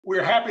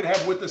We're happy to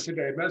have with us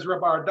today Mehrsa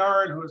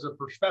Baradaran, who is a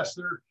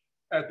professor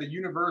at the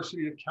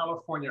University of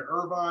California,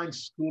 Irvine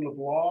School of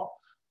Law.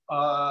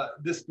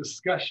 This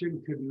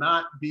discussion could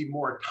not be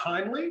more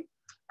timely.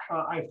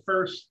 I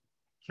first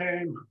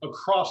came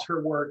across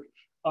her work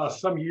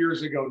some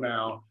years ago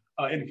now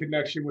in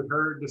connection with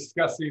her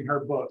discussing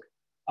her book,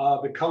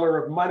 The Color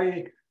of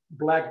Money,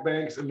 Black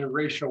Banks and the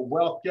Racial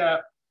Wealth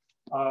Gap.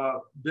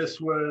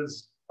 This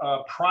was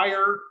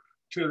prior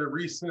to the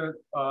recent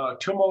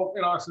tumult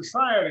in our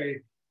society,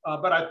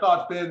 but I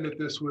thought then that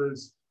this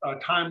was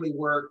timely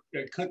work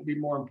that couldn't be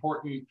more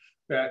important,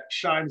 that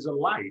shines a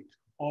light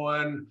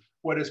on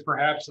what is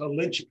perhaps a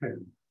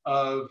linchpin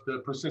of the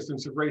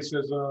persistence of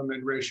racism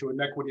and racial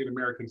inequity in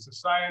American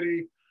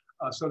society.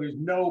 So there's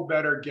no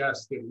better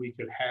guest that we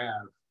could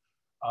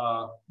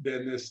have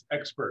than this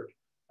expert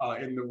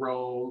in the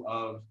role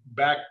of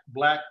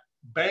Black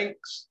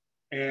banks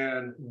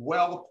and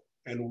wealth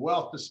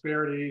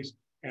disparities,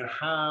 and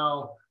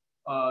how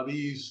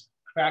these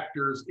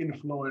factors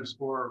influence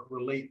or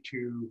relate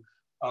to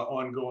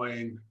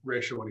ongoing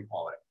racial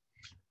inequality.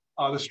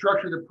 The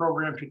structure of the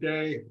program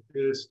today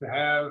is to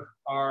have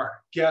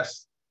our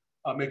guests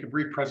make a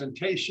brief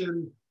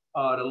presentation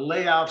to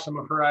lay out some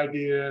of her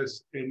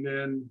ideas, and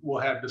then we'll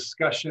have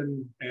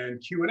discussion and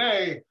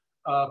Q&A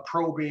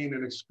probing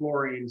and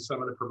exploring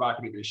some of the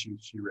provocative issues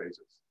she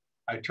raises.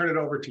 I turn it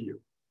over to you.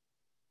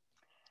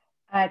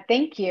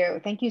 Thank you.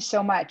 Thank you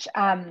so much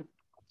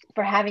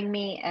for having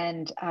me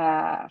and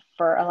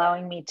for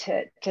allowing me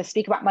to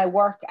speak about my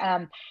work.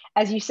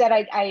 As you said,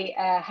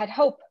 I had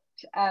hoped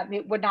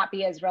it would not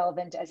be as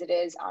relevant as it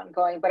is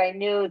ongoing, but I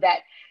knew that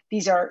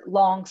these are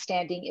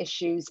long-standing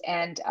issues,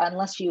 and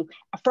unless you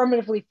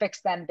affirmatively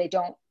fix them, they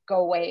don't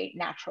go away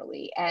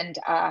naturally. And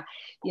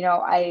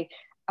I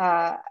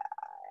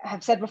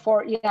have said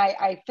before,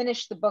 I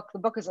finished the book. The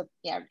book is a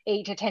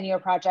 8 to 10 year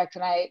project,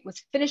 and I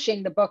was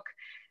finishing the book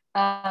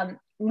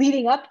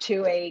leading up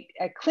to a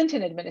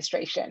Clinton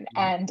administration.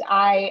 And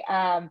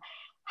I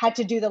had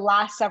to do the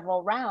last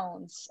several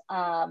rounds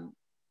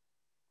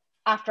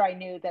after I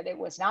knew that it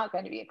was not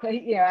going to be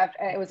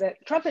it was a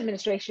Trump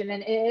administration.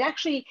 And it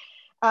actually,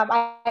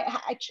 I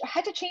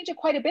had to change it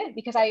quite a bit,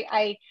 because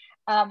I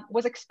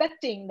was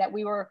expecting that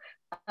we were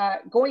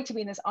going to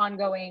be in this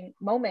ongoing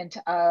moment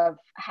of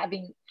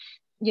having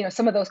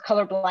some of those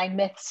colorblind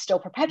myths still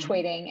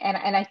perpetuating.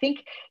 And I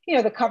think,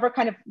 the cover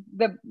kind of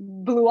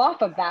blew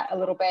off of that a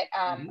little bit,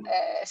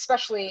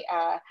 especially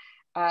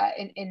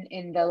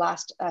in the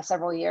last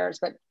several years,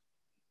 but,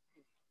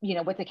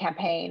 with the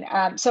campaign.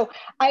 So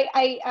I'm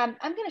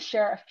going to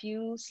share a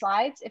few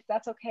slides, if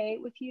that's okay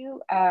with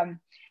you.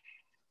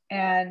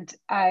 And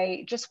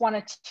I just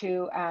wanted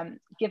to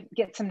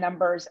get some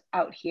numbers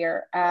out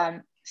here.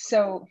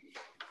 So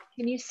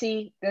can you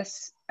see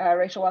this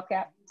racial wealth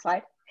gap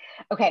slide?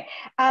 Okay,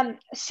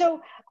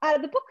 so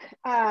the book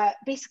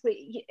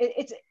basically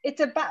it's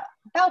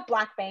about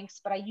Black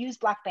banks, but I use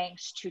Black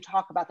banks to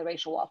talk about the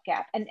racial wealth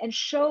gap and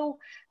show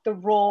the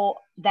role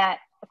that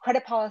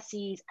credit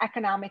policies,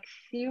 economic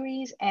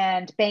theories,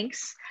 and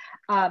banks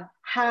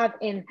have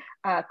in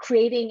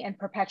creating and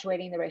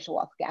perpetuating the racial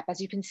wealth gap. As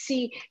you can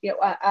see,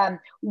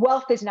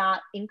 wealth is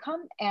not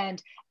income,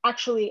 and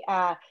actually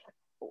the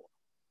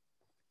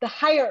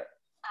higher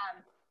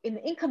in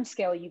the income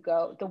scale you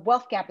go, the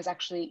wealth gap is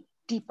actually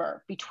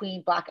deeper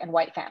between Black and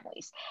white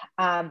families.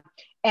 It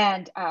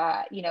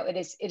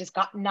has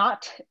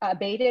not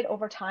abated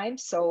over time.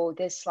 So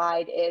this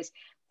slide is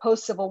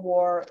post-Civil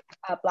War,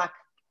 Black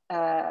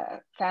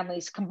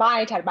families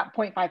combined had about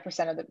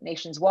 0.5% of the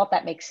nation's wealth.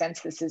 That makes sense.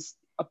 This is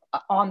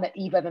on the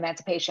eve of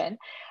emancipation.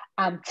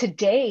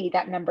 Today,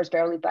 that number is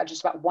barely budged,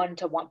 it's about 1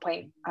 to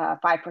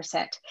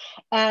 1.5%.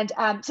 And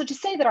so to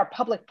say that our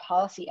public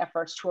policy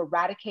efforts to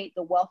eradicate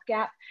the wealth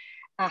gap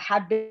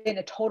have been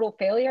a total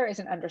failure is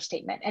an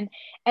understatement.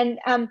 And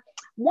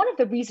one of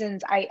the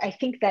reasons I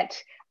think that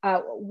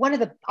one of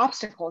the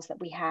obstacles that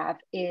we have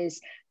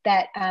is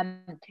that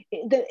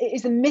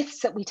the myths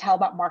that we tell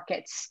about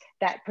markets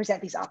that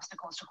present these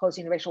obstacles to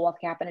closing the racial wealth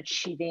gap and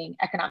achieving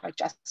economic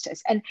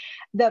justice. And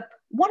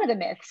one of the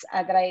myths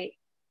that I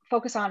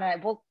focus on, and I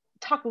will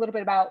talk a little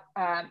bit about,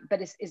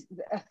 but is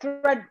a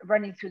thread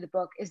running through the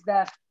book, is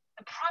the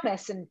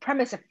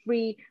premise of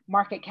free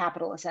market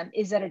capitalism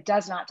is that it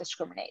does not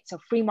discriminate. So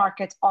free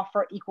markets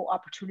offer equal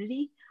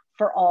opportunity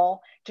for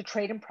all to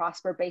trade and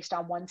prosper based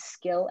on one's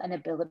skill and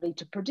ability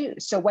to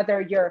produce. So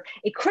whether you're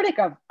a critic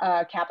of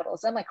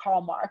capitalism, like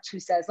Karl Marx, who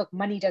says, look,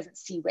 money doesn't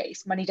see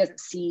race, money doesn't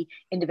see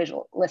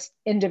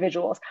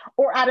individuals,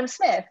 or Adam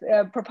Smith,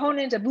 a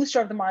proponent, a booster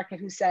of the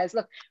market, who says,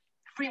 look,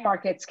 free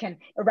markets can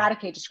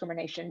eradicate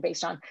discrimination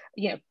based on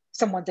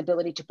someone's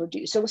ability to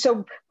produce.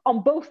 So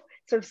on both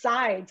sort of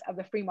sides of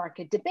the free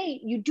market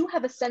debate, you do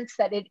have a sense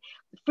that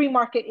free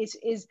market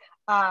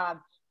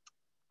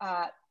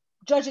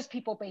judges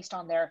people based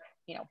on their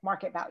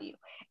market value.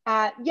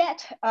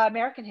 Yet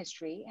American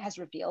history has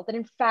revealed that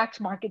in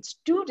fact markets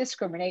do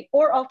discriminate,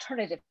 or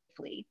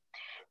alternatively,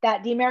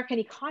 that the American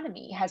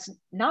economy has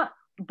not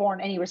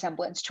borne any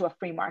resemblance to a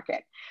free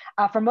market.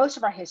 For most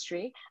of our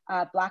history,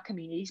 Black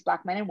communities,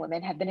 Black men and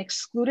women, have been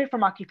excluded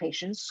from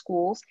occupations,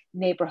 schools,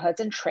 neighborhoods,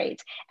 and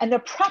trades. And their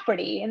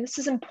property, and this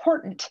is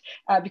important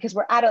because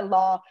we're at a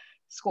law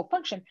school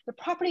function, the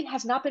property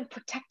has not been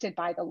protected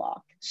by the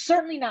law,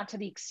 certainly not to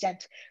the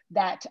extent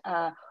that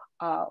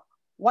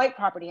white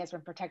property has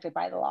been protected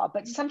by the law,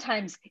 but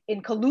sometimes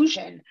in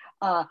collusion,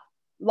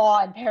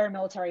 law and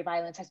paramilitary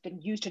violence has been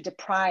used to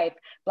deprive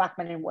Black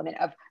men and women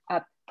of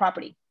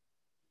property.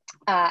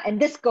 And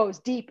this goes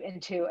deep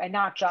into, and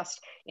not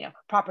just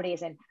property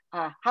as in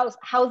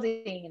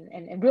housing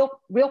and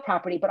real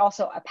property, but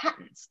also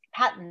patent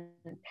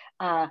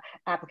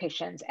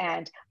applications,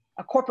 and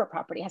a corporate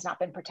property has not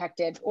been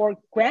protected or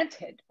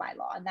granted by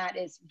law. And that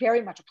is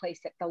very much a place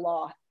that the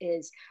law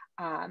is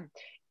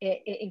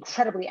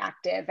incredibly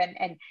active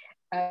and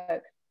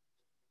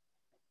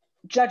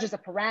judges the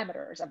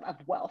parameters of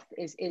wealth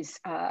is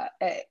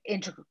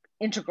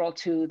integral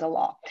to the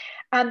law.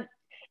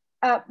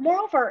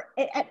 Moreover,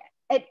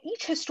 at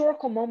each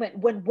historical moment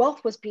when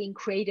wealth was being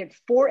created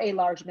for a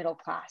large middle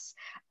class,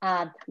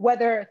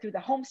 whether through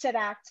the Homestead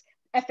Act,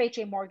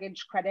 FHA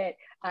mortgage credit,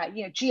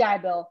 GI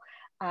Bill,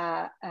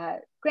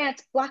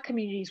 grants, Black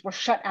communities were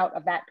shut out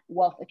of that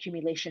wealth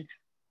accumulation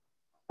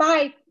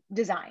by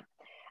design.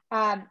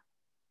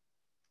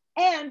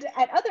 And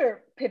at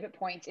other pivot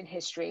points in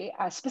history,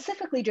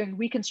 specifically during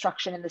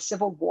Reconstruction and the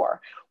Civil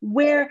War,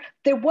 where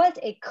there was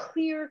a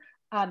clear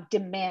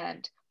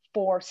demand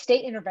for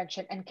state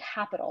intervention and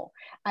capital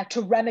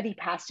to remedy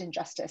past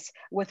injustice.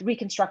 With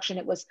Reconstruction,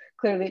 it was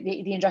clearly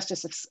the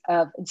injustice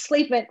of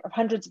enslavement of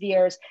hundreds of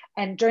years.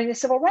 And during the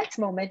Civil Rights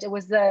movement, it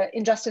was the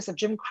injustice of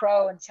Jim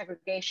Crow and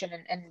segregation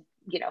and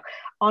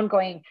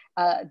ongoing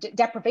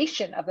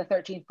deprivation of the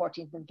 13th,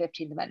 14th, and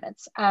 15th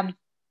Amendments.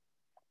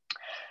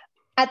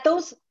 At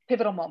those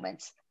pivotal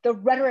moments, the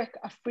rhetoric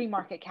of free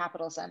market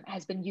capitalism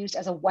has been used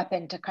as a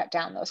weapon to cut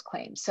down those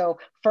claims. So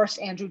first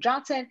Andrew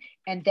Johnson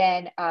and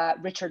then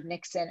Richard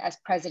Nixon as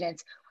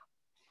presidents,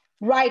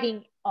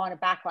 riding on a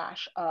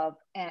backlash of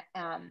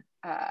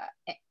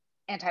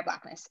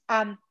anti-Blackness.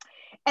 And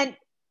in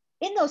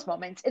those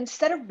moments,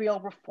 instead of real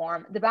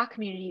reform, the Black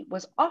community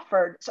was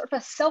offered sort of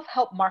a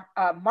self-help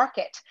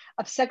market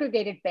of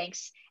segregated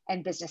banks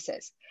and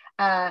businesses.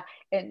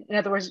 In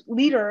other words,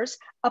 leaders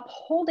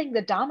upholding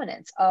the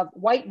dominance of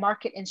white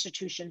market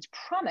institutions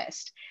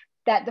promised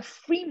that the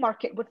free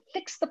market would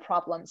fix the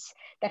problems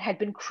that had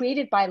been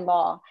created by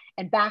law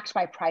and backed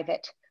by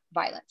private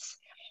violence.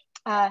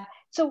 The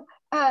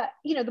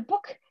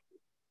book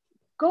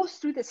goes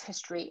through this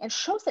history and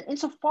shows that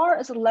insofar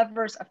as the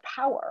levers of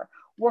power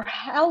were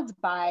held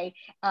by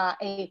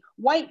a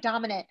white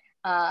dominant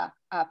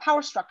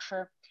power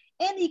structure,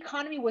 and the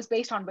economy was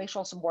based on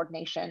racial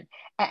subordination.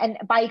 And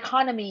by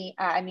economy,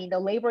 I mean the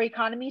labor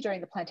economy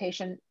during the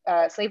plantation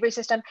slavery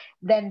system,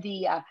 then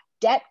the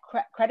debt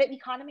credit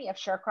economy of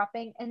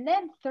sharecropping, and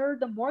then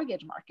third, the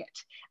mortgage market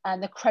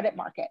and the credit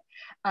market,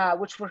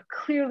 which were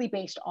clearly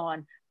based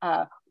on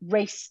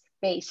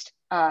race-based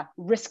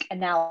risk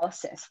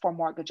analysis for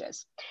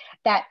mortgages.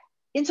 That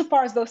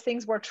insofar as those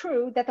things were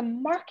true, that the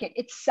market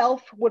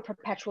itself would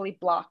perpetually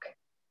block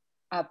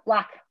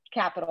Black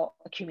capital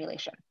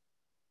accumulation.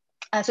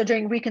 So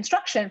during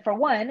Reconstruction, for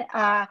one,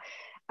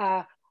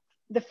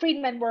 the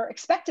freedmen were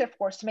expected, of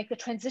course, to make the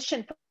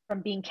transition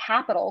from being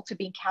capital to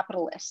being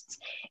capitalists.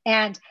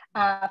 And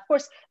of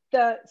course,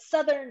 the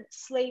Southern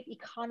slave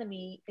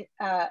economy,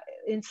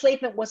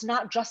 enslavement was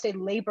not just a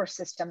labor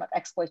system of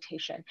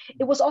exploitation.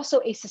 It was also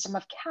a system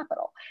of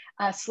capital.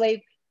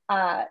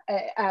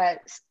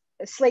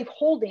 Slave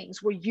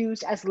holdings were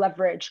used as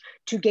leverage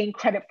to gain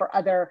credit for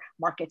other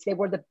markets. They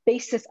were the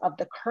basis of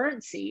the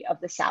currency of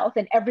the South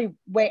in every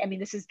way. I mean,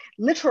 this is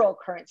literal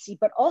currency,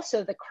 but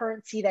also the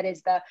currency that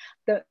is the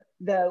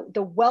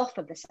wealth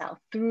of the South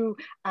through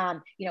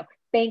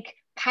bank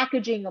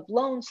packaging of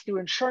loans, through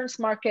insurance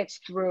markets,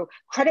 through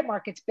credit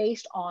markets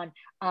based on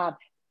the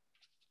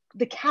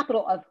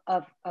capital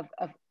of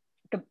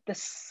the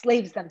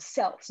slaves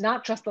themselves,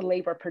 not just the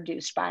labor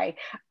produced by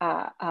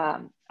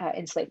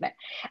enslavement.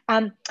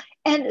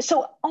 And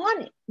so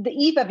on the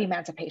eve of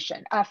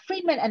emancipation,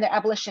 freedmen and their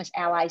abolitionist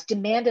allies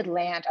demanded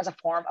land as a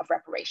form of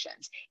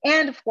reparations,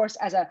 and of course,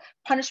 as a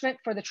punishment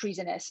for the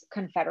treasonous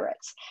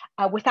Confederates.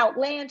 Without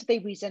land, they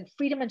reasoned,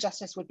 freedom and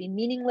justice would be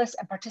meaningless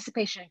and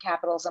participation in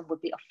capitalism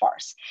would be a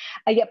farce.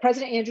 Yet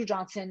President Andrew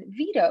Johnson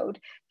vetoed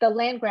the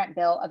land grant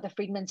bill of the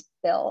Freedmen's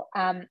Bill,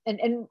 and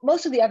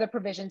most of the other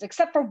provisions,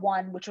 except for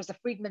one, which was the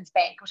Freedmen's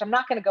Bank, which I'm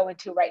not going to go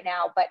into right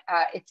now, but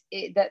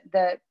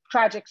the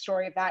tragic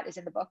story of that is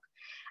in the book.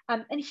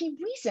 And he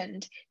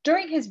reasoned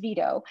during his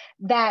veto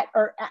that,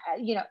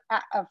 in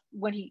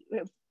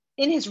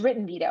his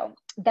written veto,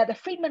 that the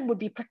freedmen would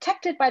be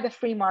protected by the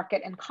free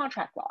market and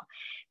contract law,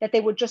 that they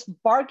would just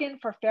bargain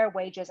for fair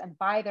wages and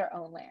buy their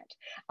own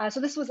land. So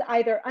this was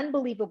either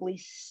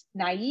unbelievably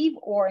naive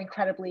or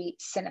incredibly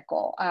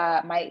cynical.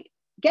 My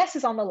guess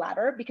is on the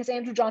latter, because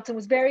Andrew Johnson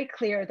was very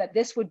clear that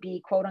this would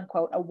be, quote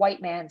unquote, a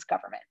white man's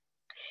government.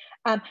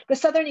 The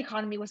Southern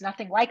economy was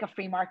nothing like a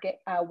free market.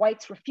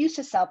 Whites refused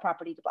to sell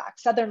property to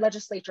Blacks. Southern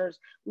legislators,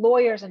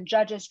 lawyers, and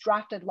judges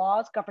drafted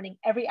laws governing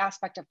every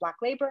aspect of Black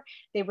labor.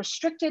 They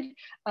restricted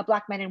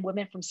Black men and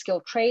women from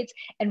skilled trades,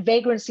 and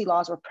vagrancy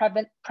laws were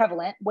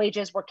prevalent.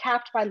 Wages were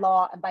capped by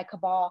law and by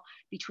cabal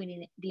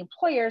between the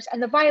employers,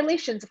 and the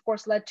violations, of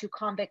course, led to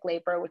convict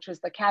labor, which was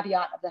the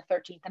caveat of the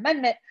 13th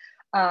Amendment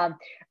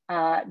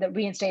that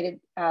reinstated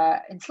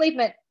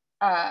enslavement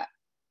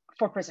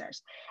for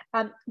prisoners.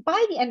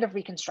 By the end of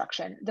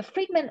Reconstruction, the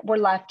freedmen were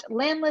left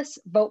landless,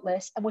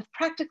 voteless, and with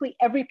practically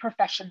every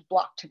profession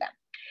blocked to them.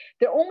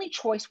 Their only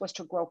choice was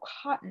to grow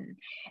cotton.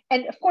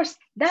 And of course,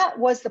 that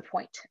was the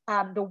point.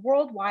 The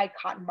worldwide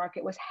cotton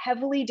market was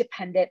heavily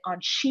dependent on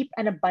cheap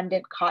and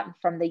abundant cotton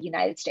from the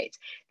United States.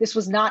 This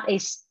was not a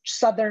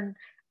Southern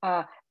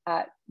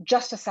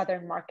just a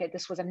Southern market.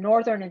 This was a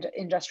Northern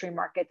industry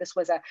market. This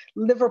was a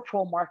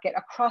Liverpool market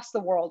across the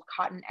world,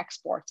 cotton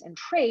exports and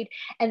trade.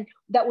 And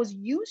that was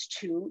used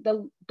to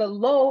the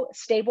low,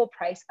 stable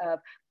price of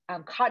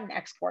cotton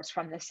exports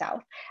from the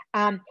South.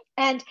 For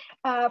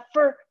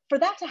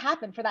that to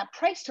happen, for that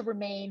price to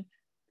remain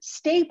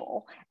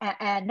stable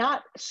and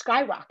not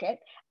skyrocket,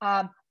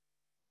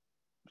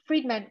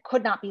 freedmen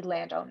could not be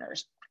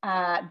landowners.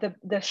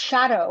 The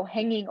shadow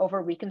hanging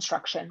over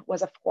Reconstruction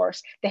was, of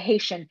course, the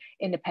Haitian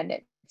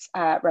independence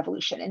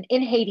revolution. And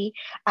in Haiti,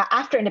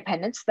 after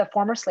independence, the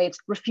former slaves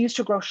refused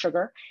to grow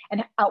sugar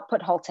and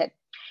output halted.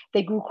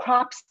 They grew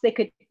crops they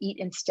could eat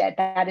instead.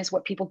 That is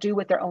what people do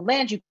with their own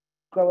land. You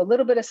grow a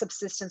little bit of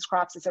subsistence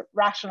crops. It's a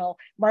rational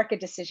market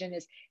decision,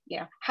 is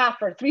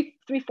half or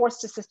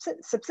three-fourths to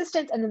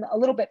subsistence, and then a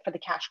little bit for the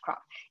cash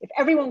crop. If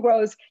everyone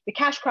grows the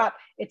cash crop,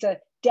 it's a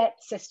debt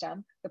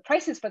system. The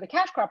prices for the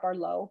cash crop are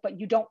low, but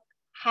you don't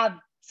have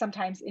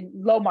sometimes in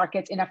low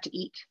markets enough to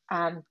eat.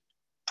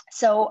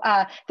 So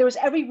there was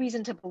every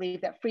reason to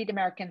believe that the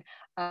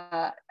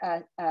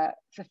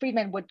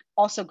freedmen would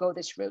also go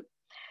this route.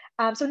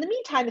 So in the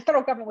meantime, the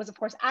federal government was, of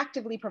course,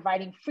 actively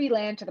providing free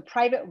land to the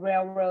private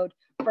railroad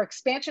for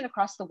expansion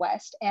across the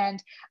West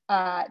and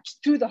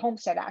through the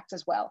Homestead Acts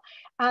as well.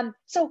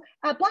 So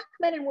Black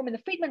men and women, the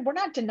freedmen, were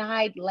not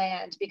denied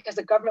land because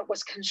the government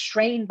was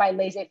constrained by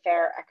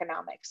laissez-faire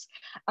economics,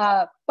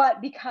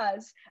 but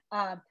because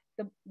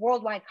the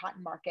worldwide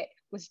cotton market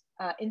was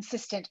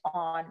insistent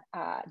on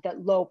the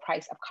low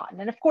price of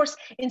cotton. And of course,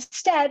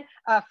 instead,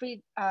 the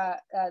freed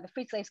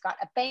slaves got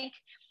a bank,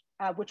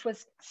 which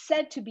was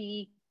said to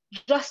be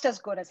just as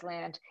good as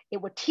land.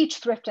 It would teach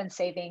thrift and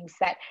savings,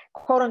 that,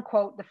 quote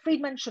unquote, the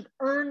freedmen should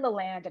earn the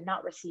land and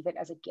not receive it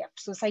as a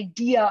gift. So this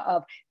idea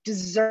of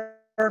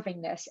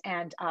deservingness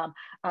and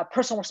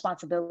personal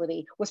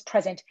responsibility was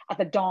present at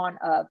the dawn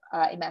of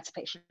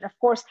emancipation. And of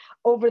course,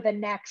 over the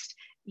next,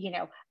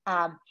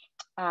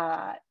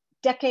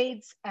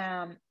 decades,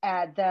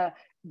 the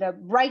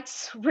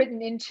rights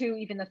written into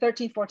even the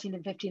 13th, 14th,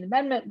 and 15th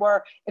Amendment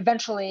were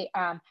eventually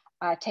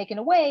taken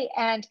away.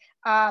 And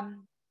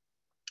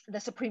the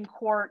Supreme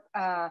Court,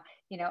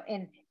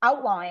 in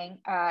outlawing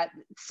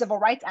Civil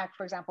Rights Act,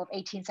 for example, of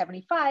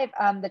 1875,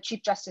 the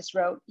Chief Justice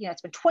wrote,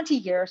 it's been 20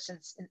 years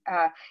since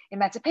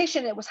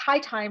emancipation. It was high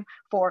time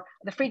for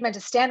the freedmen to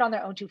stand on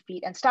their own 2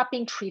 feet and stop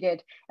being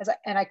treated,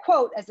 and I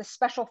quote, as the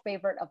special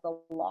favorite of the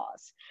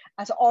laws.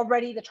 So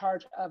already the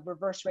charge of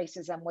reverse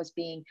racism was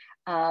being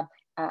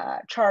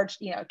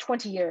charged,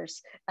 20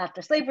 years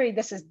after slavery.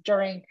 This is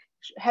during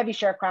heavy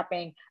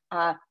sharecropping,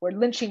 where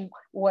lynching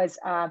was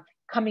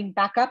coming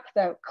back up.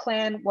 The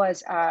Klan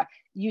was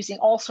using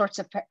all sorts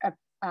of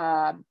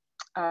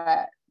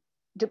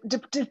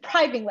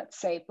depriving, let's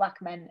say,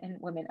 Black men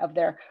and women of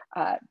their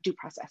due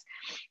process.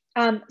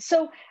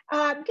 So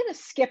I'm going to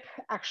skip,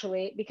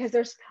 actually, because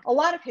there's a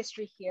lot of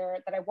history here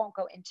that I won't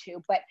go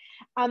into. But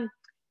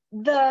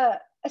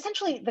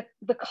essentially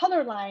the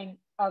color line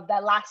of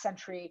that last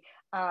century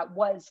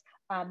was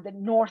the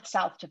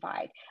North-South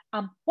divide.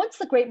 Once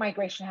the Great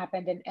Migration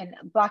happened and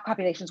Black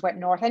populations went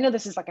north, I know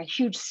this is like a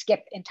huge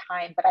skip in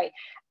time, but I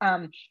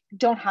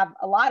don't have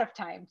a lot of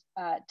time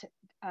to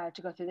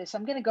go through this. So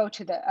I'm going to go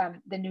to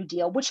the New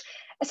Deal, which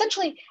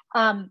essentially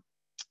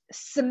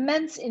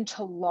cements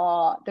into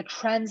law the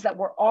trends that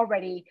were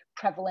already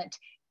prevalent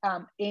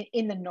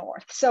in the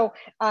North. So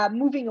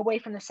moving away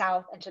from the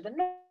South and to the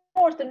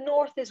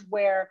North is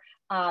where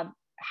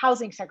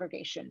housing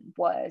segregation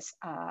was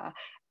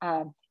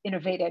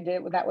innovated.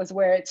 That was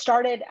where it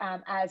started,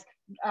 as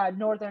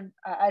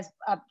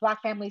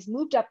Black families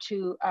moved up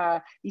to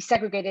these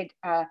segregated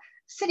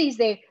cities.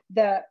 The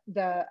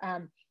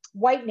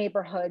white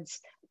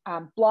neighborhoods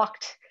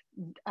blocked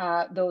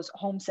those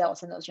home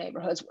sales in those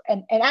neighborhoods.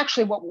 And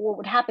actually what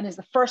would happen is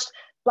the first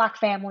Black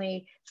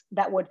family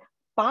that would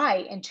buy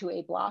into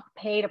a block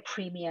paid a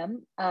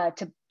premium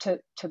to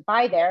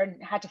buy there,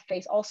 and had to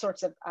face all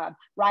sorts of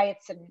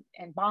riots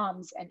and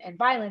bombs and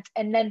violence.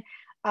 And then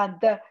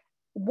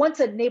once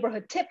a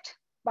neighborhood tipped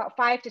about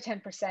 5 to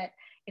 10%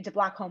 into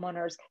Black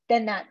homeowners,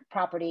 then that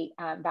property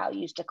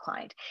values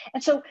declined.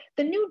 And so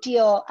the New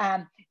Deal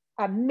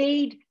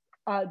made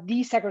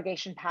these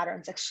segregation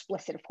patterns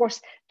explicit. Of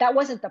course, that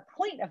wasn't the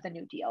point of the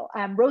New Deal.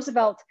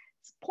 Roosevelt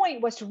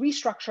point was to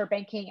restructure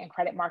banking and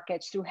credit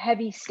markets through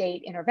heavy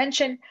state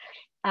intervention,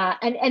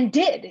 and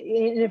did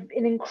in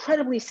an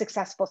incredibly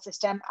successful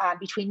system.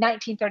 Between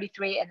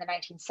 1933 and the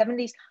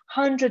 1970s,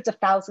 hundreds of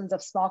thousands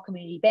of small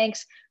community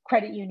banks,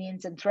 credit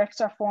unions, and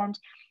thrifts are formed.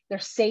 They're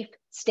safe,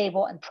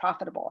 stable, and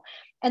profitable.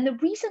 And the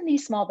reason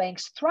these small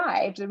banks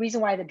thrived, the reason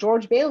why the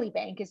George Bailey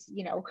Bank is,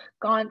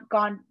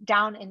 gone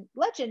down in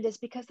legend, is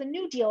because the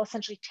New Deal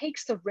essentially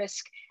takes the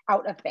risk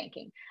out of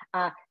banking.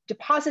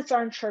 Deposits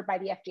are insured by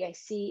the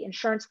FDIC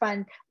insurance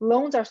fund.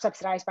 Loans are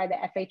subsidized by the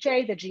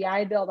FHA, the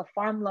GI Bill, the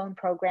farm loan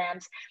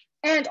programs,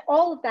 and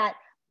all of that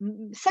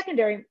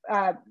secondary,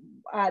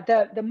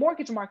 the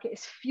mortgage market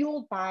is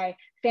fueled by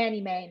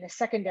Fannie Mae and the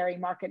secondary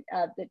market,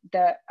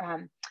 the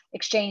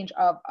exchange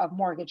of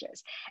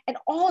mortgages. And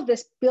all of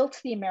this built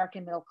the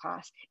American middle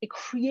class. It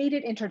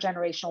created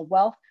intergenerational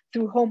wealth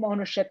through home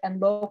ownership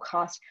and low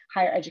cost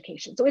higher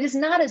education. So it is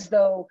not as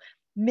though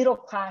middle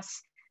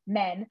class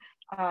men,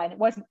 and it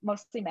wasn't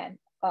mostly men,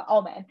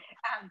 all men,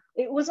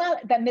 it was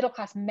not that middle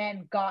class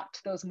men got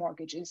those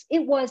mortgages.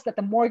 It was that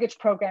the mortgage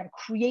program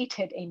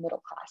created a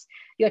middle class.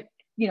 You had,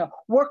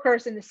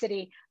 workers in the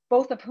city,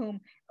 both of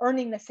whom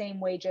earning the same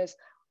wages.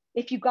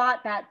 If you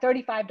got that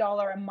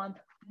 $35 a month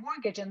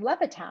mortgage in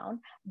Levittown,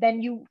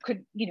 then you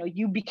could,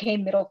 you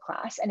became middle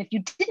class. And if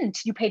you didn't,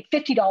 you paid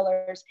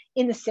 $50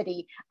 in the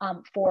city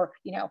for,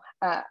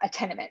 a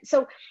tenement.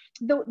 So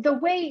the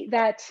way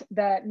that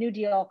the New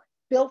Deal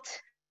built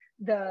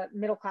the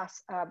middle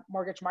class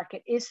mortgage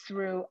market is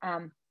through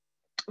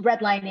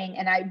redlining.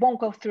 And I won't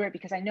go through it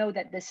because I know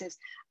that this is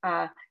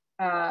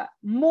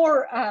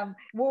more,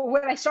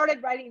 when I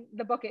started writing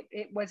the book,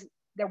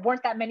 there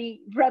weren't that many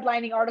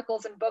redlining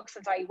articles and books,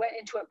 and so I went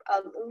into it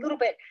a little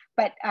bit,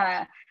 but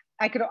I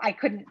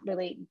couldn't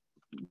really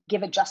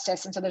give it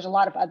justice, and so there's a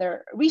lot of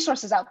other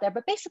resources out there.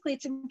 But basically,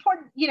 it's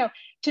important,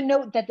 to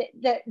note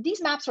that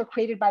these maps were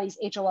created by these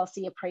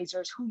HOLC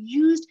appraisers who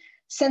used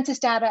census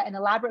data and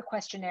elaborate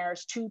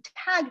questionnaires to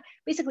tag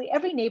basically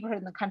every neighborhood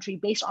in the country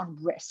based on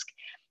risk,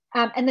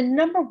 and the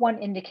number one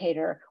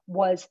indicator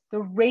was the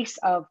race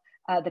of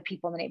the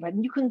people in the neighborhood.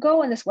 And you can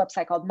go on this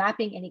website called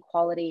Mapping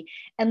Inequality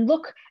and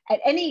look at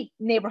any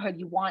neighborhood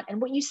you want.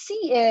 And what you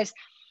see is,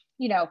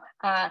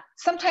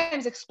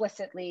 sometimes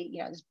explicitly,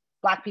 there's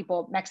Black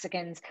people,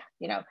 Mexicans,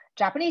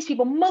 Japanese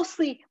people.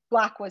 Mostly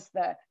Black was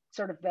the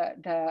sort of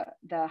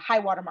the high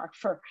watermark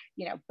for,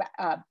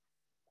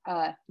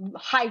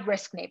 high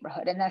risk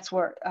neighborhood, and that's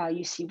where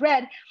you see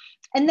red.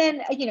 And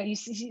then you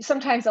see,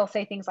 sometimes they'll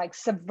say things like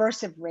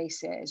subversive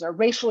races or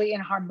racially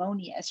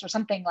inharmonious or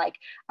something like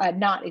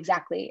not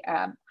exactly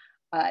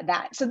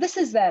that. So this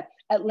is the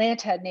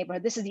Atlanta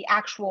neighborhood. This is the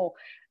actual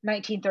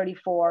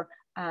 1934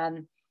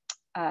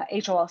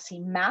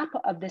 HOLC map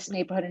of this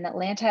neighborhood in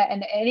Atlanta.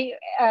 And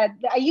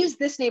I use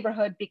this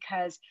neighborhood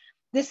because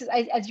this is,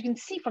 as you can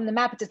see from the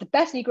map, it's the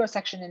best Negro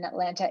section in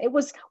Atlanta. It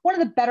was one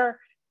of the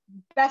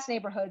best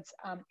neighborhoods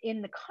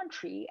in the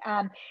country,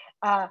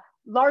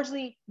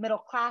 largely middle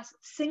class,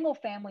 single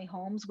family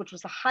homes, which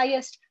was the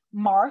highest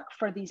mark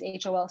for these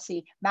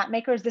HOLC map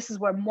makers. This is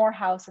where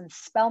Morehouse and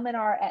Spelman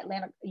are at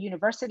Atlanta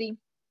University at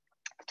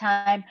the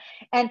time.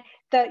 And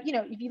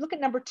if you look at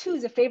number 2,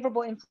 the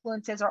favorable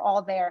influences are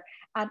all there.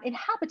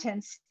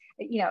 Inhabitants,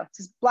 it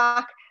says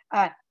Black,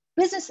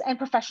 business and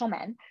professional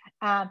men.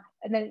 And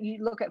then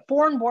you look at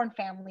foreign-born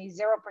families,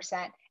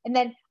 0%. And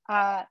then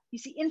you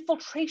see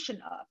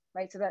infiltration of,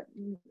 right? So that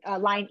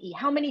line E,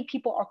 how many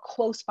people are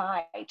close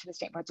by to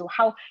this neighborhood? So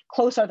how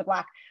close are the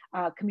Black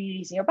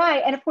communities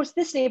nearby? And of course,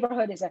 this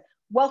neighborhood is a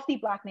wealthy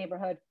Black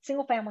neighborhood,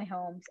 single family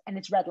homes, and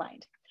it's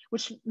redlined,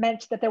 which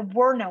meant that there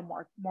were no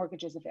more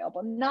mortgages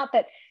available. Not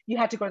that you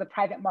had to go to the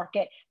private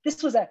market.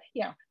 This was a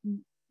 $1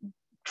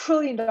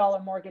 trillion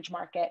mortgage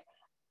market,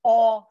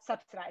 all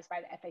subsidized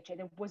by the FHA.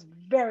 There was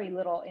very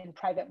little in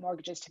private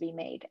mortgages to be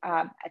made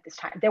at this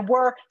time. There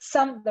were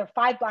 5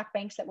 Black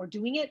banks that were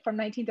doing it from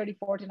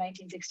 1934 to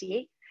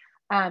 1968,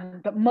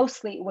 but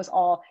mostly it was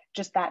all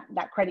just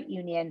that credit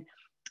union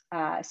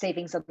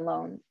savings and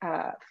loan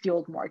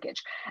fueled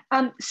mortgage.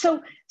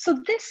 So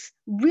this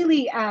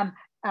really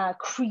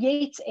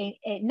creates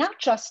a not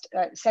just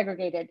a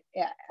segregated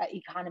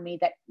economy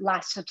that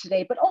lasts to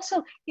today, but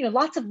also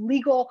lots of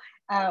legal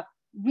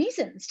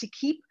reasons to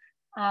keep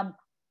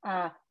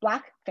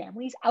Black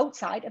families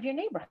outside of your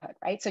neighborhood,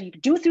 right? So you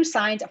could do it through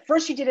signs. At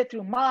first you did it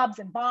through mobs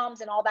and bombs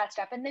and all that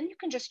stuff, and then you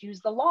can just use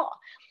the law.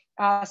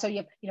 So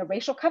you have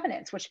racial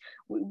covenants, which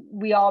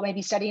we all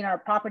maybe study in our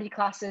property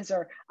classes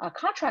or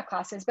contract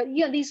classes, but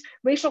these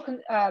racial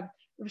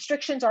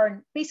restrictions are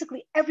in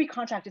basically every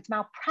contract. It's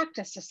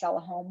malpractice to sell a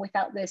home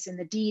without this in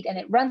the deed, and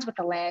it runs with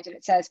the land, and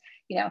it says,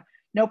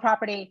 no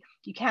property,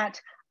 you can't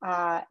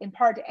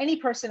impart to any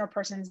person or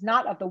persons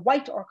not of the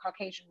white or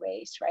Caucasian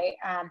race, right?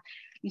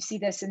 You see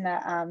this in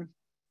the,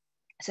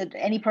 so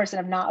any person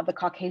of not of the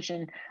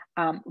Caucasian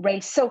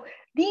race. So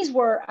these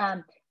were,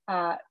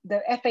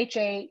 the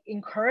FHA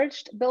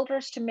encouraged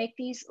builders to make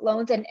these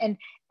loans, and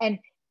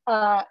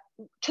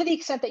to the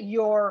extent that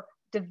your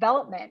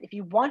development, if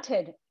you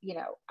wanted,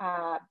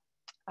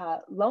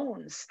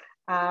 loans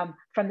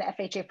from the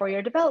FHA for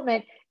your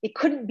development, it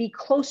couldn't be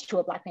close to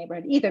a Black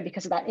neighborhood either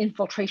because of that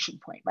infiltration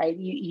point, right?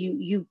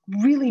 You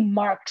really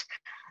marked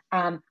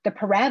the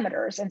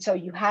parameters, and so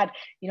you had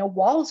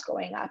walls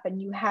going up,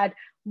 and you had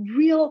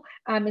real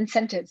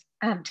incentives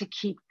to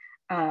keep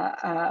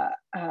the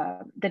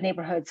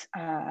neighborhoods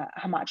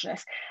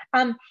homogenous.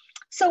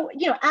 So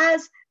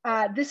as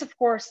this, of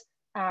course,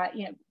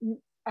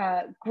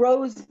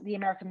 grows the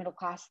American middle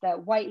class, the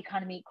white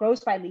economy grows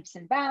by leaps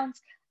and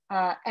bounds.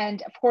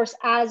 And of course,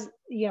 as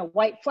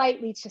white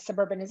flight leads to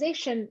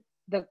suburbanization,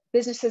 the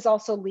businesses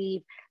also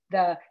leave.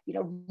 The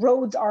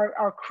roads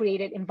are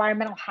created,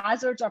 environmental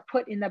hazards are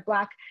put in the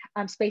Black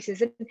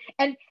spaces,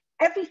 and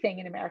everything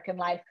in American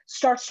life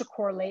starts to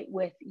correlate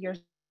with your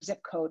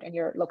zip code and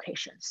your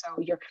location.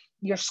 So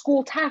your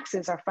school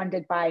taxes are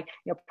funded by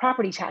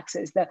property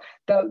taxes, the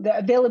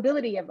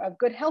availability of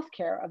good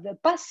healthcare, of the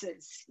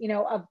buses,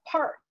 of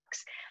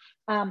parks,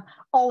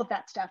 all of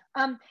that stuff.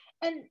 And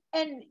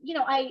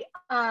I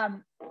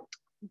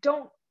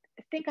don't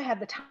think I have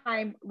the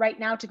time right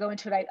now to go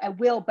into it. I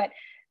will, but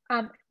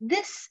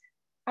this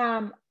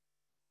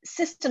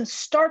system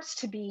starts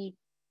to be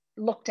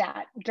looked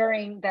at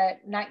during the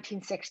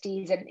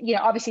 1960s, and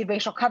obviously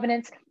racial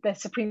covenants. The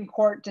Supreme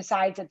Court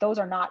decides that those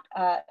are not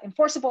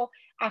enforceable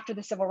after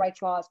the civil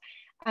rights laws.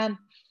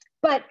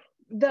 But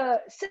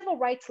the civil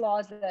rights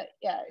laws, the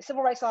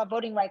civil rights law,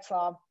 voting rights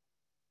law,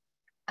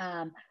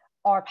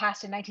 are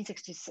passed in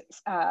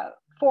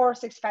 1964,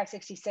 65,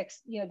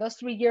 66. Those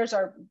 3 years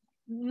are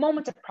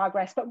moments of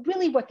progress, but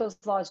really what those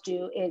laws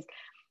do is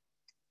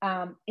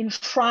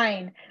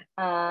enshrine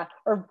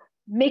or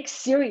make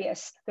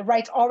serious the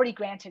rights already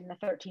granted in the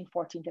 13th,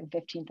 14th, and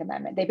 15th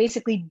Amendment. They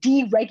basically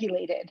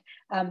deregulated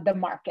the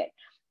market.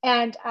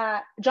 And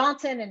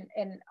Johnson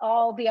and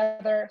all the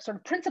other sort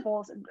of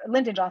principles,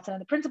 Lyndon Johnson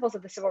and the principles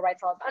of the civil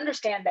rights laws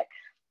understand that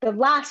the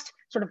last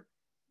sort of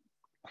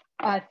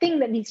thing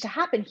that needs to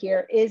happen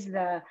here is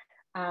the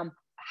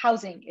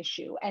housing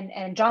issue.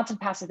 And Johnson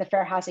passes the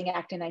Fair Housing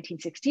Act in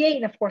 1968.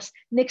 And of course,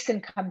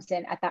 Nixon comes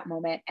in at that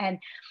moment. And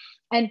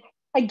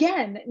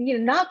again,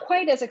 not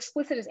quite as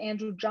explicit as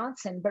Andrew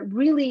Johnson, but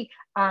really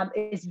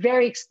is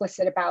very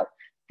explicit about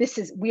this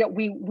is, we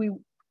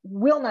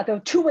will not, there are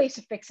two ways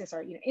to fix this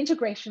are,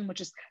 integration,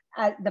 which is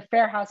the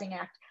Fair Housing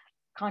Act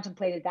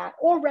contemplated that,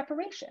 or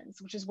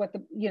reparations, which is what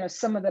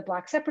some of the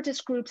Black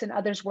separatist groups and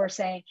others were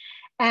saying.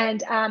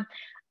 And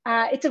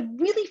it's a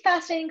really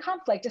fascinating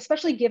conflict,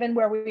 especially given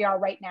where we are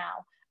right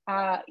now.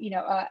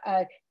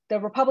 The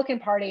Republican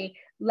Party,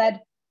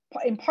 led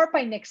in part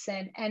by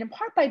Nixon and in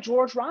part by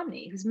George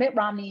Romney, who's Mitt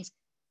Romney's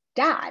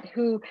dad,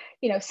 who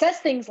says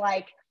things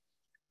like,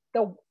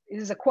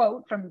 this is a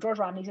quote from George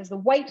Romney, he says, "The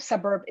white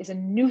suburb is a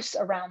noose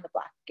around the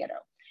Black ghetto."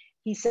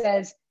 He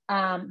says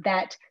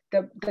that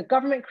the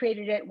government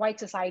created it, white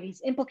society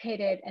is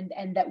implicated,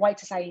 and that white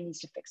society needs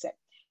to fix it.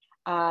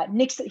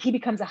 Nixon, he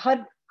becomes a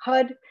HUD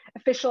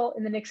official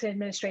in the Nixon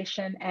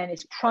administration and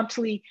is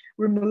promptly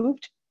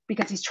removed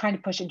because he's trying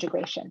to push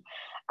integration.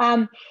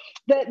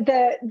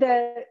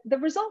 The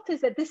result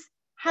is that this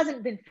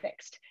hasn't been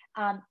fixed.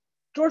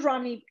 George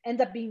Romney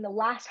ends up being the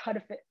last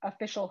HUD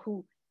official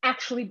who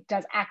actually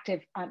does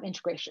active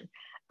integration.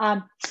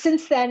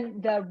 Since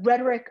then, the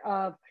rhetoric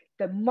of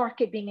the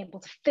market being able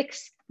to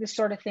fix this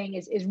sort of thing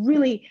is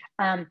really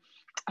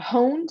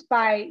honed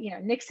by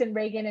Nixon,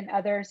 Reagan, and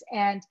others,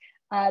 and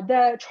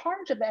the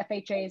charge of the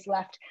FHA is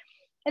left.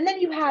 And then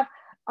you have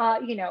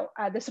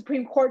the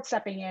Supreme Court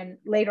stepping in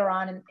later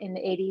on in the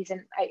 80s,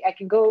 and I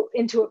can go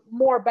into it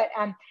more, but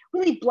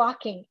really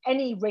blocking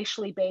any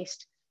racially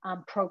based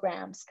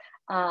programs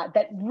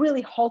that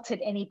really halted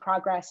any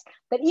progress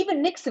that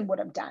even Nixon would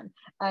have done.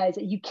 Is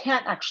that you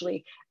can't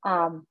actually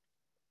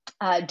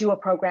do a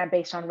program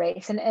based on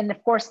race. And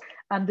of course,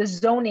 the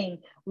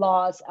zoning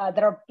laws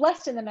that are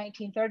blessed in the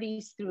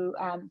 1930s through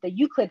the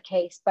Euclid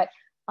case, but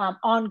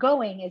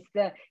ongoing is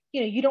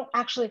you don't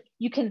actually,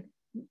 you can't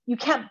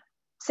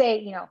say,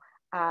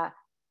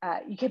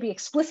 you can be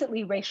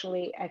explicitly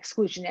racially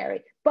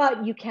exclusionary,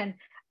 but you can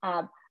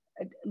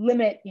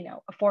limit,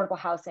 affordable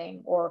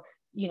housing or,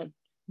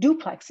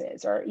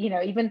 duplexes or,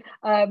 even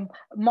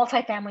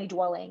multifamily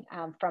dwelling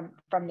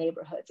from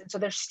neighborhoods. And so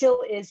there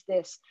still is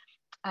this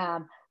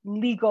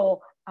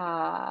legal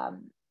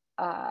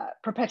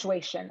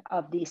perpetuation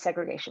of the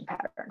segregation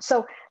pattern.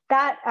 So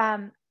that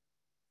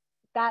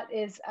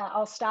is,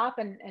 I'll stop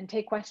and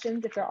take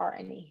questions if there are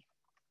any.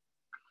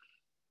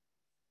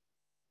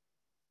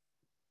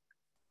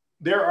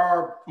 There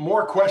are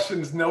more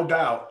questions, no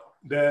doubt,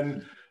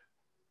 than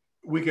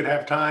we could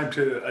have time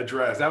to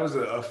address. That was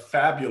a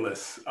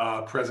fabulous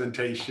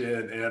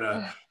presentation, and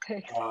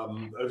it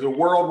was a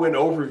whirlwind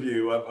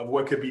overview of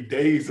what could be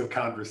days of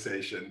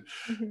conversation.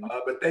 Mm-hmm.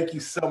 But thank you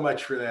so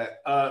much for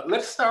that.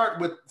 Let's start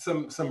with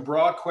some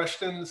broad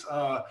questions,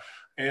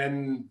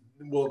 and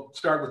we'll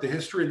start with the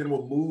history, and then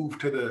we'll move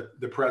to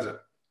the present.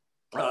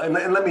 And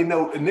let me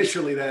note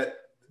initially that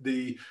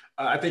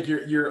I think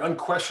you're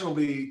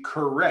unquestionably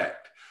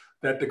correct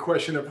that the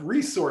question of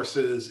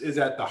resources is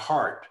at the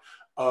heart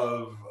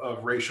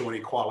of racial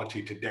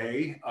inequality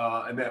today,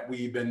 and that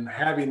we've been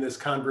having this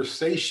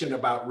conversation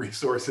about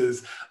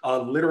resources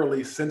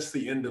literally since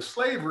the end of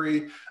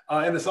slavery.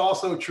 And it's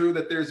also true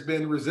that there's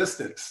been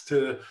resistance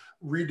to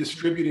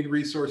redistributing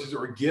resources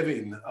or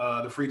giving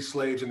the freed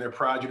slaves and their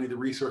progeny the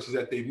resources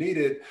that they've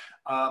needed.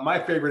 My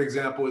favorite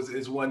example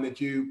is one that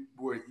you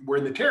were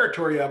in the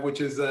territory of,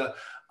 which is the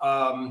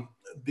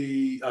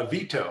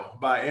veto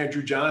by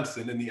Andrew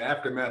Johnson in the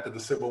aftermath of the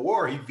Civil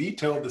War. He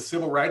vetoed the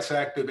Civil Rights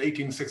Act of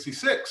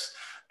 1866,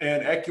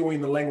 and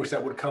echoing the language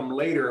that would come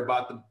later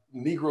about the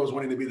Negroes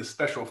wanting to be the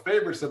special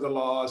favorites of the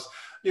laws.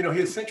 He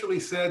essentially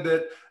said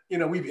that,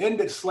 we've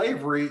ended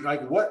slavery,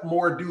 like what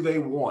more do they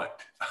want?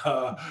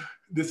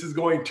 This is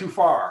going too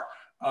far.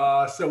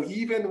 So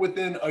even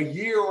within a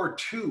year or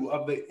two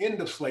of the end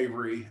of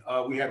slavery,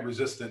 we had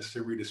resistance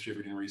to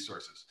redistributing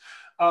resources.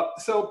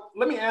 So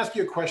let me ask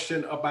you a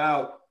question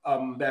about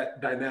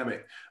that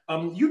dynamic.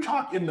 You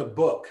talk in the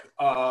book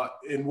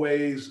in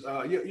ways,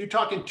 you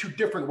talk in two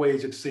different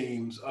ways, it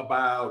seems,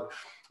 about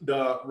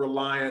the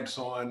reliance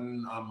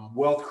on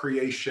wealth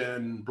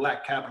creation,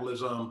 Black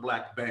capitalism,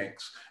 Black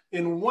banks.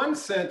 In one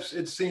sense,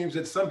 it seems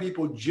that some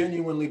people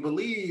genuinely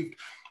believed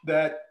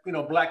that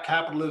Black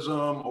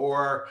capitalism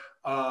or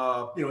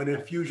an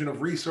infusion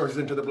of resources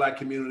into the Black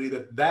community,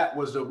 that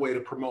was the way to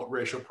promote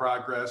racial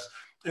progress.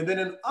 And then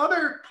in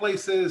other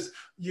places,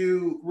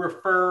 you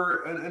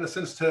refer, in a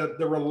sense, to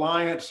the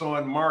reliance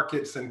on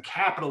markets and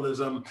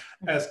capitalism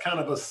as kind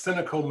of a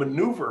cynical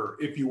maneuver,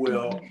 if you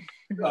will,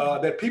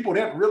 that people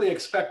didn't really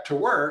expect to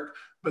work,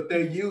 but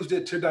they used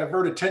it to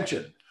divert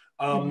attention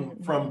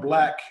from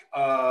Black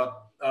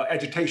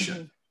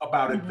agitation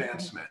about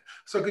advancement.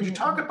 So could you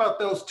talk about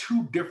those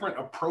two different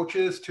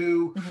approaches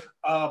to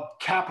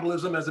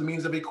capitalism as a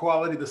means of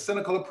equality, the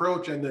cynical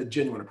approach and the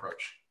genuine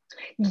approach?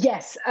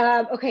 Yes.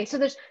 Okay. So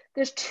there's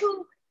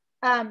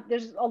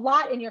a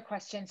lot in your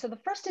question. So the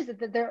first is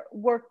that there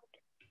were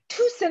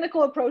two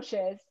cynical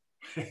approaches.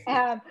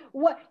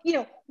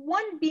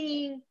 One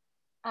being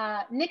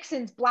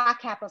Nixon's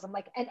Black capitalism,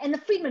 and the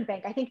Freedmen's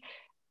Bank, I think,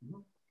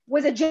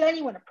 was a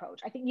genuine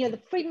approach. I think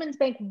the Freedmen's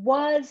Bank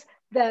was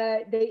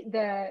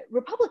the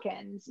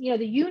Republicans,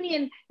 the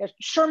Union,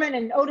 Sherman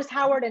and Otis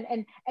Howard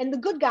and the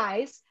good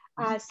guys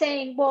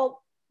saying,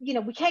 well,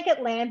 we can't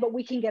get land, but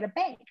we can get a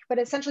bank. But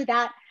essentially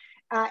that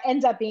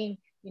ends up being,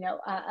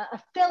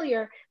 a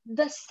failure.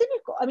 The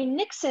cynical,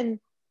 Nixon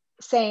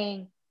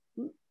saying,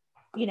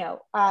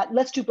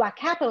 let's do Black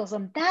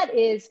capitalism, that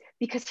is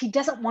because he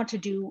doesn't want to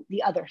do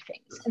the other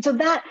things. And so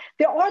that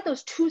there are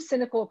those two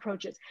cynical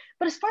approaches.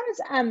 But as far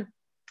as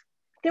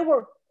there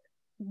were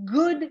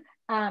good,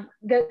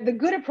 the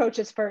good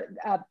approaches for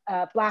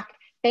Black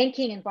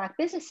banking and Black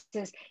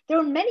businesses, there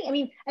were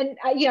many.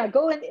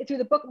 Go through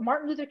the book,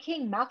 Martin Luther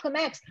King, Malcolm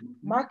X,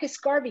 Marcus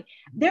Garvey.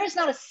 There is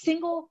not a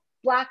single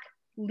Black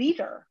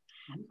leader,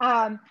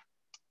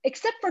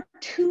 except for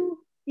two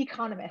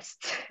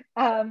economists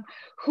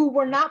who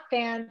were not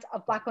fans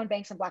of Black-owned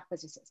banks and Black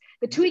businesses.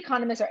 The two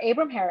economists are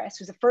Abram Harris,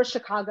 who's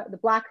the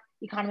Black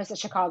economist at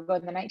Chicago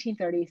in the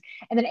 1930s,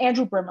 and then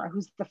Andrew Brimmer,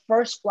 who's the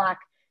first Black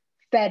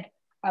Fed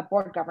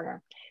board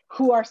governor,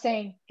 who are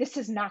saying this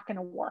is not going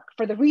to work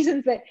for the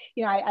reasons that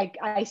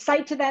I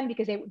cite to them,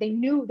 because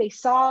they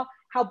saw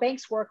how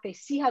banks work, they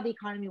see how the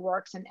economy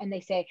works, and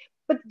they say,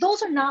 but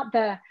those are not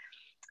the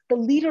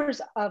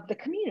leaders of the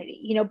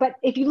community, But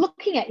if you're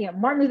looking at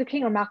Martin Luther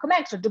King or Malcolm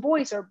X or Du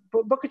Bois or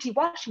Booker T.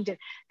 Washington,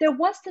 there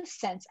was this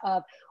sense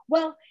of,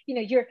 well,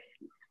 you're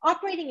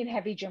operating in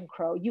heavy Jim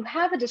Crow, you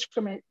have a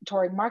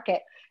discriminatory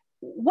market.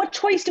 What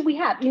choice do we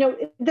have?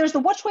 There's the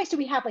what choice do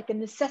we have, like the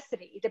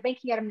necessity, the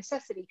banking out of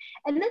necessity.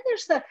 And then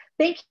there's the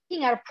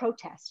banking out of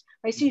protest,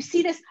 right? So you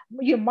see this,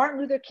 Martin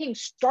Luther King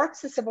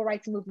starts the civil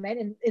rights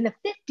movement in the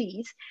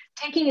 50s,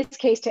 taking his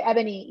case to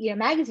Ebony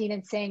magazine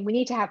and saying, we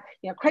need to have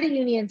credit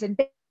unions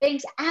and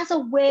banks as a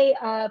way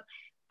of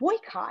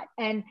boycott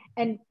and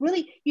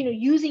really,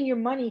 using your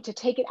money to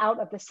take it out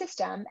of the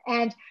system.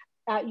 And,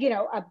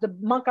 the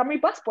Montgomery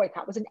bus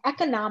boycott was an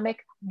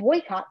economic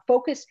boycott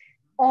focused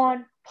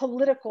on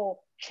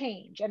political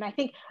change. And I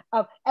think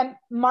and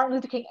Martin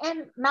Luther King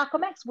and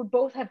Malcolm X would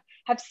both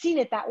have seen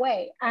it that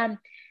way.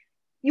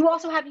 You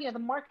also have, the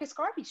Marcus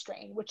Garvey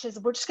strain, which is,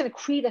 we're just going to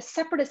create a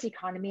separatist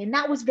economy. And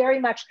that was very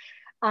much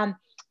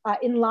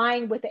in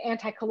line with the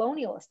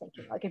anti-colonialist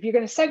thinking. Like, if you're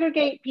going to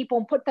segregate people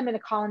and put them in a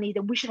colony,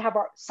 then we should have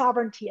our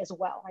sovereignty as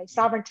well, right?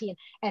 Sovereignty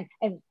and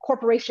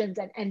corporations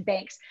and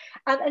banks.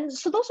 And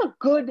so those are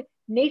good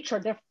nature.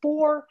 They're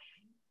for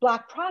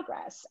Black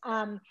progress.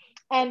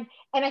 And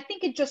I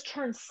think it just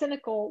turns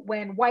cynical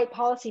when white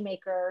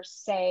policymakers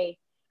say,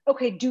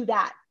 okay, do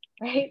that,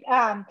 right?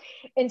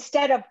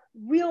 Instead of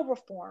real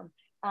reform,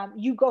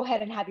 you go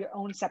ahead and have your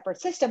own separate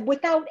system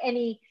without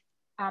any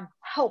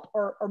help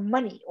or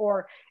money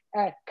or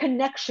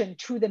connection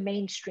to the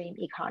mainstream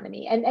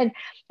economy. And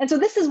so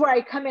this is where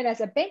I come in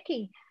as a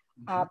banking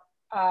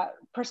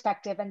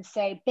perspective and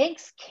say,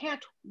 banks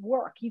can't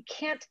work. You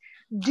can't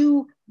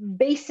do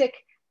basic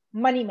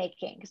money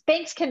making. Because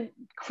banks can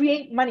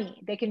create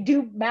money, they can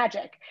do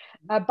magic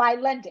by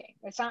lending.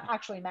 It's not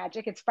actually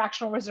magic, it's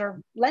fractional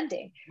reserve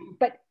lending.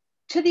 But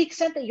to the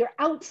extent that you're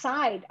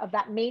outside of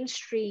that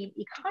mainstream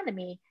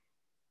economy,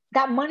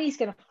 that money is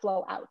going to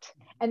flow out.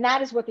 And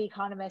that is what the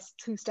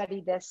economists who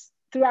study this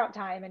throughout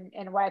time,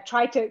 and what I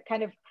try to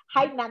kind of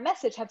heighten that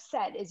message, have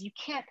said is you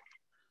can't,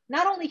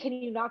 not only can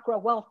you not grow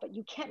wealth, but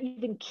you can't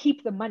even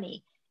keep the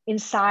money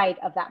inside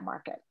of that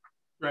market.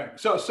 Right.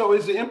 So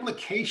is the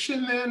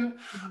implication then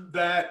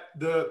that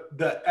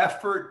the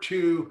effort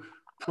to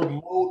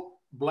promote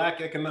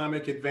Black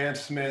economic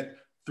advancement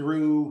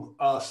through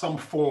some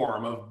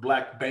form of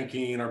Black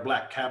banking or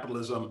Black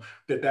capitalism,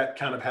 that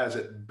kind of has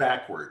it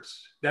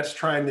backwards? That's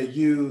trying to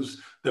use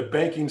the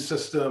banking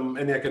system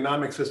and the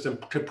economic system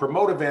to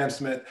promote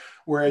advancement,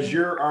 whereas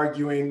you're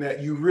arguing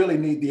that you really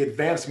need the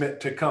advancement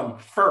to come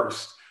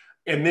first,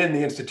 and then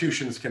the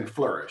institutions can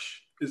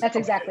flourish. That's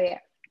exactly it.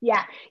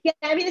 Yeah.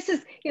 I mean, this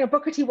is,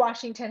 Booker T.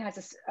 Washington has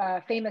this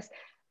famous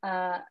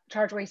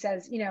charge where he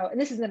says, and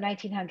this is in the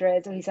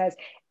 1900s, and he says,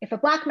 if a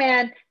Black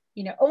man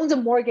owns a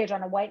mortgage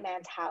on a white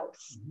man's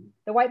house,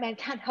 the white man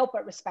can't help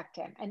but respect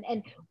him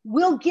and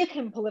will give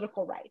him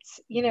political rights,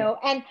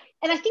 and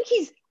I think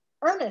he's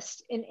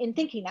earnest in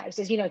thinking that. He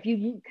says,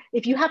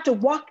 if you have to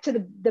walk to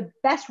the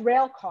best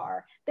rail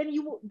car, then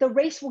the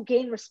race will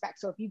gain respect.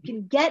 So if you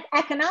can get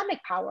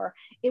economic power,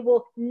 it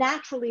will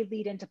naturally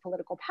lead into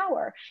political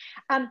power.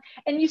 And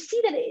you see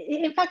that,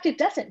 in fact, it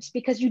doesn't,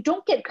 because you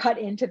don't get cut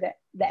into the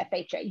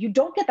FHA, you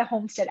don't get the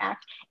Homestead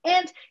Act.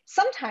 And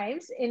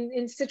sometimes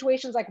in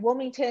situations like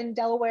Wilmington,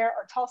 Delaware,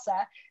 or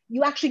Tulsa,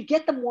 you actually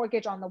get the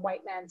mortgage on the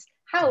white man's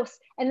house,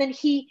 and then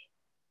he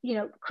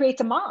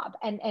creates a mob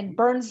and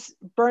burns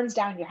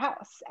down your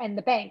house and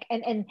the bank,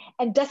 and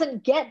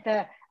doesn't get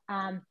the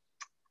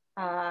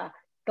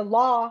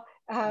law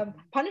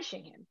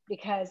punishing him,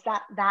 because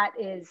that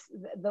is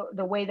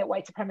the way that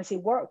white supremacy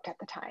worked at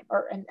the time,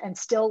 and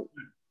still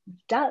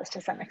does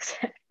to some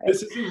extent. Right?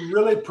 This is a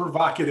really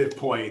provocative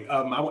point.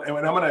 And I'm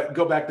going to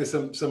go back to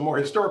some more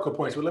historical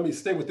points, but let me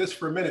stay with this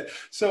for a minute.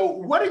 So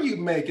what do you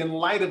make, in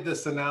light of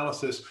this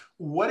analysis,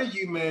 what do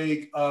you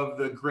make of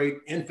the great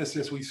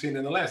emphasis we've seen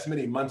in the last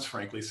many months,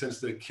 frankly, since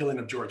the killing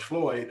of George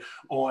Floyd,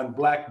 on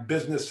Black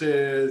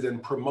businesses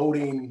and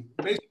promoting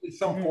basically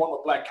some form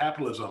of Black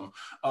capitalism,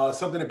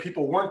 something that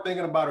people weren't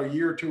thinking about a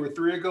year or 2 or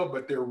 3 ago,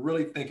 but they're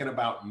really thinking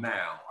about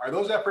now? Are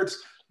those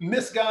efforts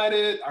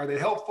misguided? Are they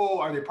helpful?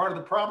 Are they part of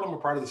the problem or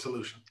part of the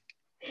solution?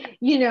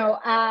 There's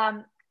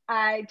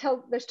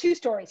 2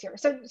 stories here.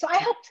 So I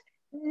helped,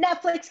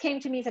 Netflix came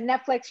to me and said,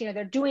 Netflix,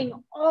 they're doing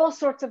all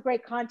sorts of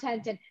great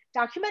content and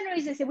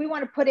documentaries. They said, we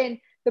want to put in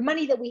the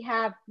money that we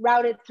have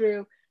routed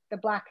through the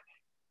Black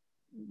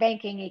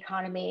banking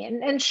economy.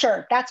 And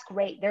sure, that's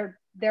great.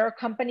 They're a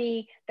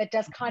company that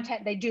does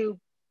content. They do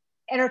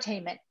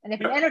entertainment. And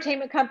if an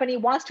entertainment company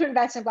wants to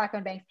invest in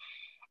Black-owned banks,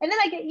 and then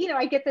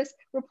I get this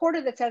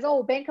reporter that says,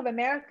 oh, Bank of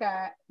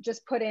America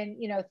just put in,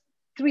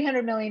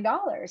 $300 million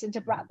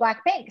into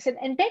Black banks.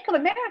 And Bank of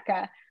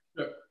America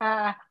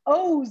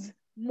owes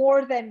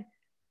more than,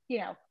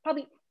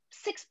 probably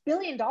 $6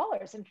 billion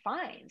in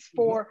fines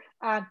for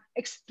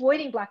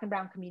exploiting Black and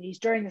brown communities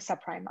during the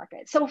subprime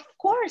market. So of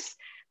course,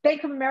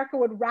 Bank of America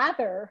would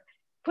rather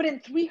put in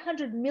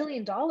 $300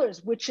 million,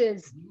 which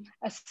is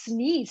a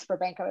sneeze for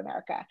Bank of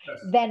America,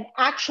 than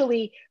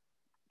actually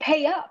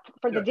pay up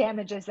for the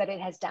damages that it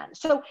has done.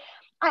 So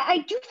I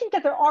do think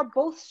that there are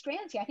both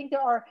strands here. I think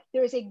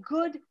there is a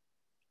good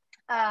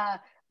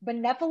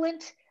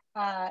benevolent,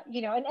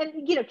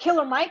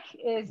 Killer Mike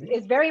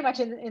is very much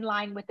in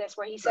line with this,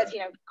 where he says,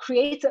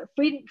 creates a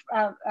free,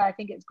 I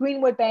think it's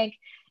Greenwood Bank,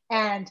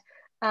 and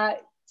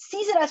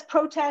sees it as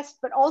protest,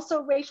 but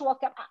also racial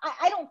wealth gap.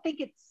 I don't think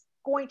it's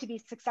going to be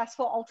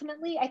successful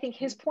ultimately. I think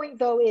his point,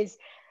 though, is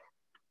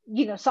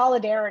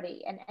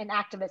solidarity and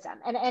activism.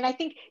 And I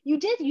think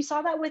you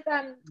saw that with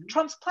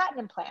Trump's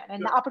Platinum Plan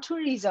and the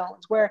opportunity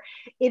zones, where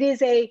it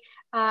is a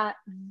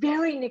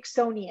very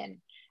Nixonian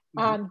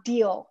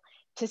deal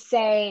to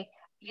say,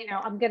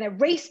 I'm going to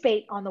race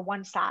bait on the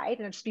one side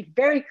and just be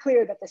very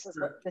clear that this is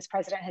what this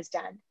president has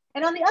done.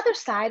 And on the other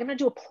side, I'm going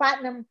to do a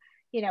platinum,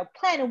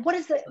 plan. And what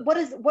is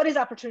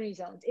opportunity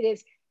zones? It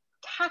is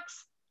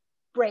tax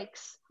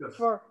breaks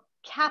for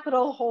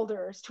capital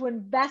holders to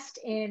invest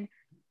in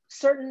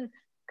certain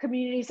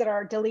communities that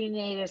are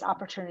delineated as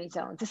opportunity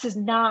zones. This is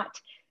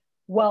not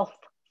wealth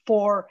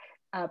for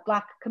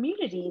Black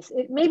communities.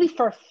 It may be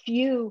for a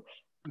few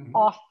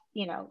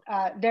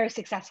very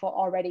successful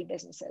already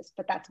businesses,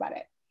 but that's about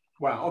it.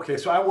 Wow. Okay.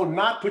 So I will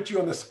not put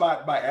you on the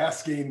spot by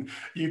asking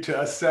you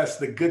to assess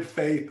the good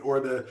faith or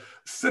the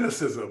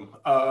cynicism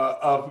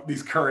of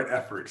these current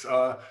efforts.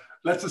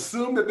 Let's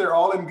assume that they're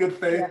all in good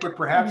faith, but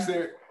perhaps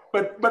they're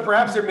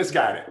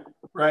misguided,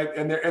 right?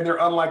 And they're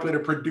unlikely to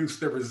produce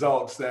the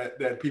results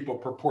that people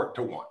purport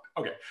to want.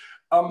 Okay.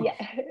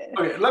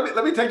 Okay.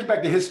 Let me take you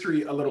back to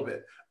history a little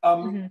bit.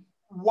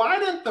 Why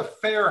didn't the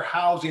Fair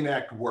Housing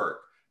Act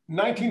work?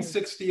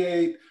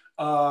 1968,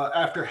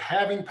 after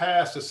having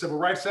passed the Civil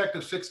Rights Act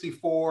of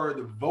 64,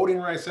 the Voting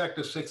Rights Act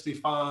of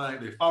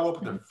 65, they follow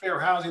up with the Fair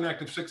Housing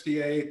Act of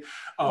 68.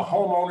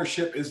 Home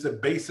ownership is the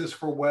basis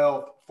for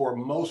wealth for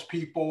most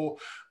people.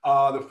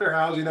 The Fair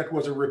Housing Act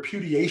was a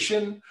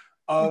repudiation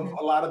of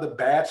a lot of the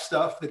bad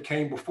stuff that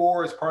came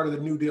before as part of the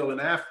New Deal and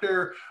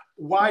after.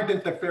 Why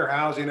didn't the Fair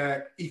Housing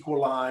Act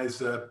equalize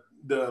close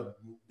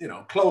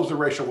the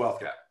racial wealth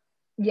gap?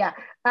 Yeah,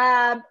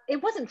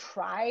 it wasn't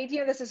tried.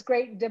 This is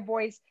great Du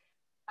Bois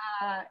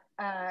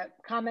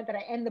comment that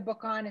I end the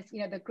book on is,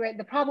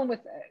 the problem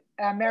with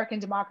American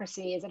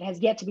democracy is it has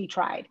yet to be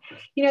tried.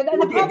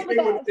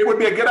 It would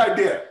be a good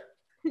idea.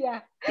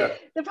 Yeah.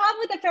 The problem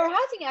with the Fair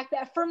Housing Act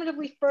that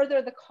affirmatively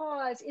furthered the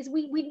cause is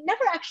we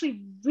never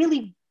actually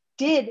really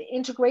did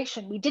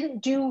integration. We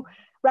didn't do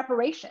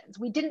reparations.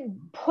 We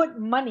didn't put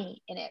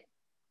money in it.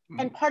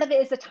 And part of it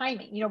is the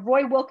timing.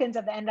 Roy Wilkins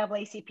of the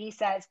NAACP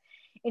says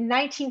in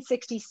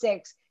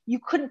 1966, you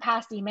couldn't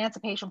pass the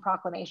Emancipation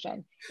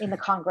Proclamation in the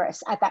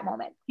Congress at that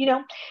moment.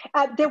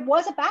 There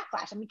was a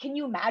backlash. I mean, can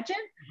you imagine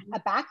a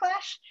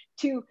backlash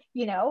to,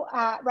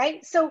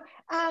 right? So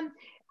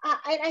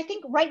I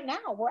think right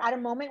now we're at a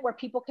moment where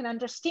people can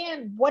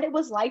understand what it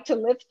was like to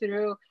live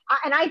through,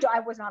 and I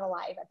was not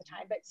alive at the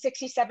time, but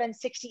 67,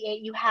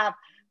 68, you have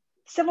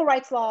civil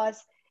rights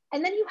laws,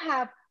 and then you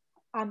have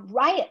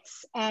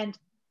riots and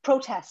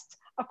protests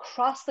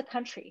across the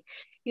country.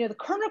 The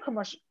Kerner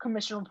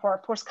Commission report,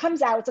 of course,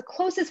 comes out. It's the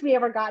closest we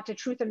ever got to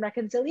truth and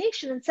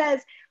reconciliation, and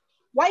says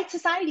white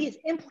society is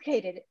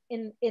implicated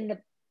in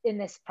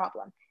this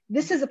problem.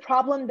 This is a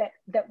problem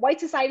that white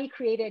society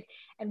created,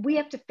 and we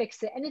have to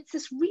fix it. And it's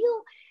this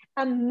real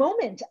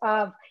moment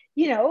of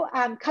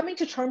coming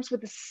to terms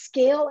with the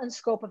scale and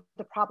scope of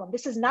the problem.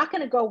 This is not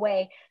going to go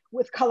away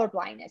with color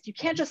blindness. You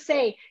can't just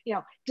say,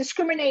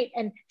 discriminate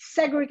and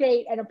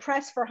segregate and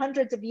oppress for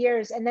hundreds of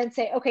years and then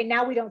say, okay,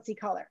 now we don't see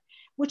color,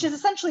 which is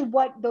essentially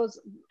what those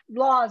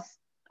laws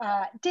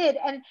did.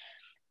 And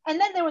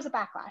then there was a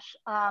backlash.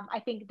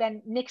 I think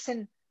then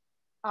Nixon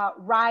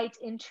rides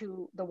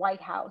into the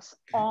White House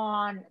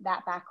on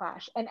that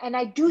backlash. And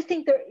I do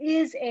think there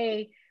is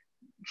a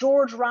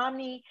George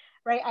Romney,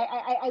 right?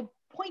 I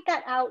point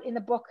that out in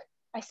the book.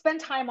 I spend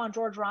time on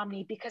George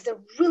Romney because it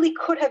really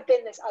could have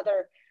been this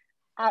other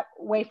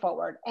way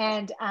forward.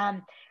 And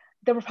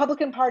the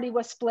Republican Party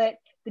was split.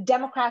 The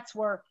Democrats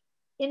were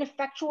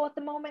ineffectual at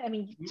the moment. I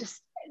mean, just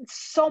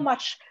so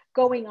much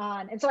going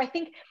on. And so I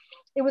think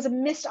it was a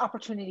missed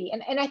opportunity.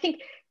 And I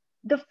think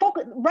the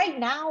focus right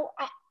now,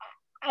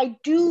 I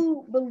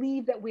do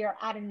believe that we are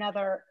at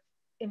another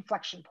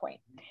inflection point.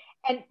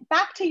 And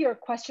back to your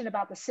question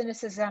about the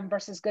cynicism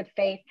versus good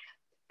faith,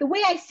 the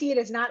way I see it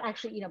is not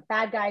actually,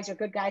 bad guys or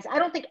good guys. I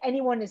don't think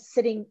anyone is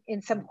sitting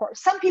in some court.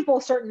 Some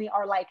people certainly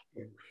are like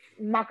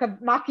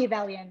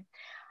Machiavellian.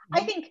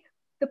 I think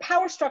the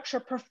power structure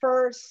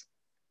prefers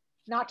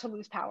not to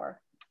lose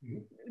power.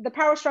 The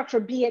power structure,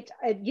 be it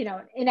an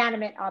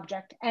inanimate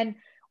object, and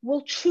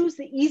will choose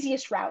the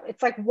easiest route.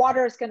 It's like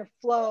water is going to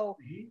flow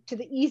to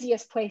the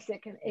easiest place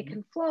it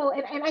can flow.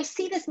 And I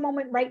see this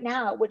moment right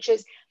now, which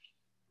is,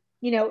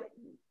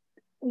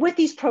 with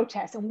these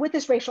protests and with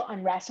this racial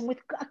unrest and with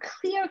a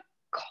clear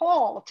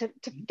call to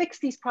fix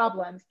these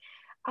problems,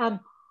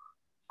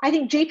 I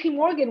think JP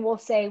Morgan will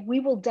say, we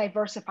will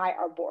diversify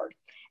our board.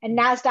 And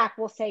NASDAQ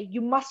will say,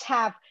 you must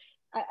have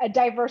a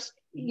diverse,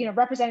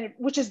 representative,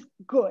 which is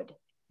good.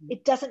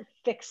 It doesn't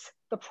fix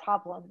the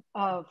problem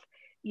of,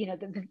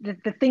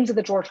 the things that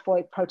the George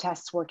Floyd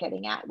protests were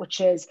getting at,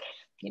 which is,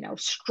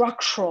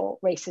 structural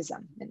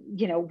racism, and,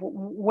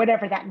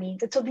 whatever that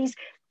means. And so these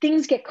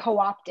things get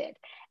co-opted,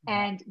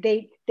 and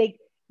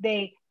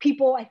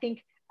people, I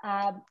think,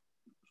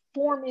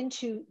 form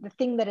into the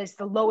thing that is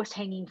the lowest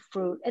hanging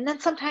fruit. And then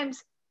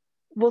sometimes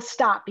will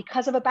stop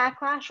because of a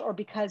backlash or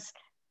because,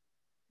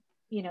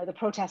 the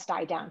protests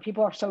die down.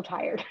 People are so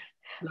tired.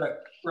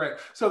 Right.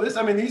 So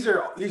these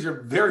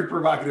are very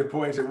provocative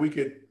points that we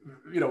could,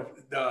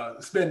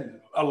 spend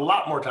a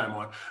lot more time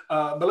on.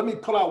 But let me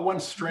pull out one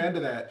strand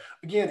of that.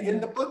 Again, in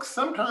the book,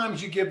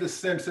 sometimes you give the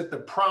sense that the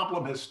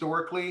problem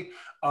historically,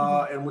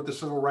 and with the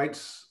civil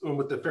rights, and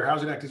with the Fair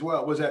Housing Act as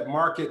well, was that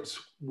markets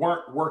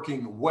weren't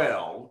working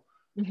well.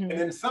 And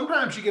then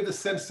sometimes you get the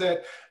sense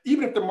that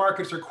even if the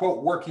markets are,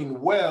 quote,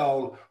 working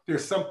well,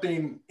 there's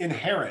something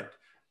inherent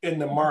in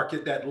the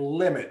market that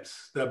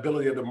limits the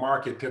ability of the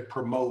market to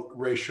promote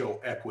racial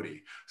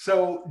equity.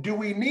 So do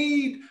we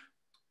need,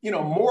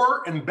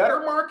 more and better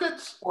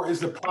markets, or is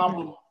the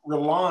problem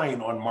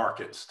relying on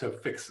markets to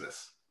fix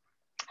this?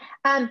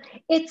 Right.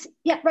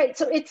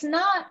 So it's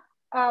not,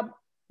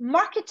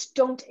 markets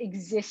don't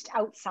exist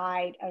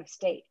outside of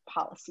state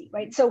policy,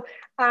 right? So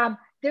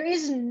there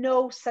is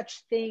no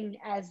such thing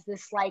as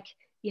this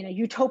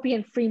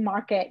utopian free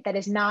market that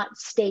is not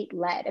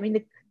state-led. I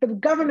mean, the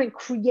government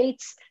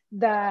creates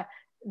the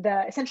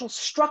essential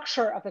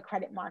structure of the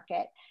credit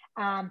market,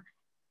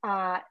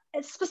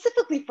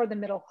 specifically for the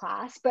middle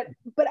class, but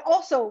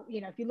also,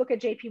 if you look at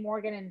JP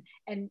Morgan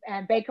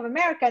and Bank of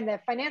America and the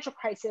financial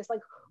crisis,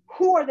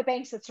 who are the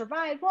banks that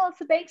survived? Well, it's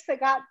the banks that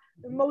got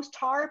the most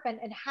TARP and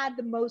had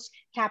the most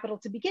capital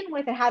to begin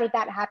with. And how did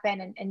that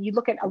happen? And you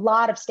look at a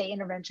lot of state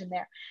intervention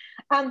there.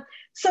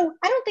 So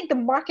I don't think the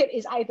market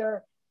is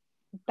either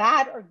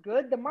bad or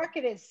good. The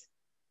market is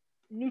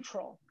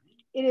neutral.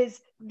 It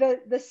is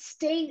the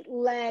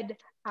state-led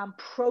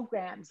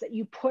programs that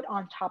you put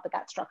on top of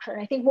that structure.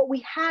 And I think what we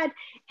had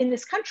in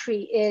this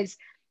country is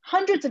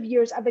hundreds of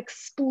years of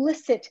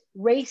explicit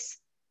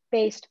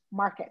race-based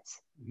markets,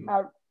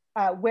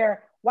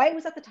 where white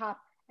was at the top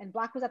and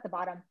black was at the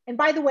bottom. And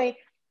by the way,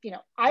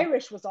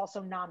 Irish was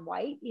also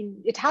non-white,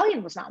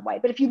 Italian was not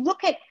white. But if you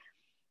look at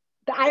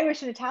the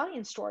Irish and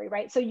Italian story,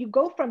 right? So you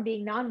go from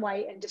being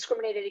non-white and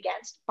discriminated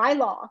against by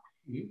law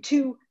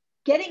to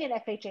getting an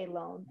FHA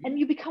loan, and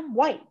you become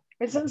white.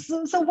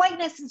 So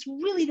whiteness is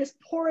really this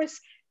porous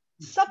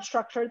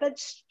substructure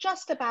that's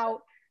just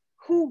about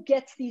who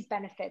gets these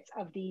benefits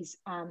of these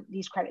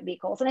credit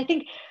vehicles. And I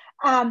think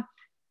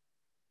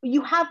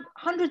you have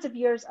hundreds of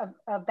years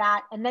of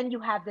that, and then you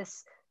have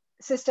this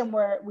system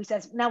where we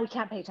says, now we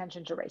can't pay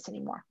attention to race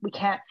anymore. We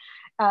can't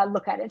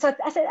look at it. So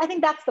I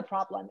think that's the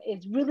problem,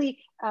 is really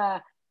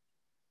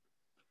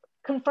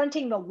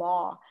confronting the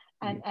law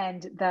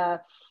and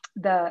the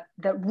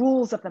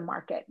rules of the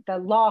market, the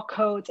law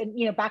codes,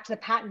 and back to the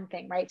patent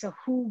thing, right? So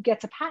who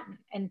gets a patent,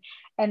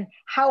 and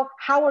how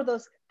are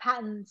those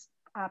patents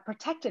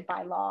protected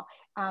by law?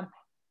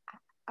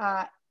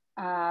 That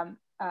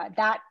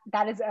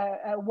is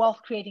a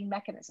wealth creating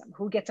mechanism.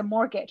 Who gets a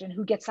mortgage, and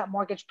who gets that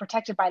mortgage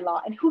protected by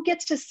law, and who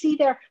gets to see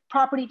their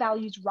property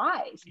values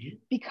rise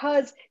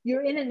because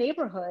you're in a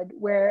neighborhood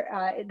where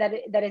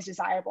that is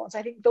desirable. And so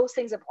I think those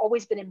things have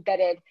always been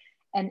embedded,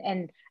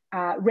 and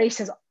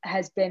race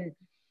has been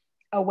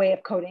a way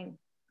of coding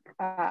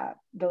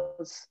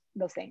those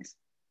things.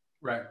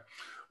 Right.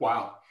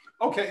 Wow.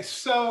 Okay.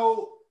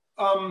 So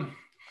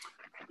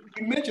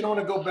you mentioned, I want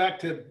to go back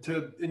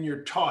to in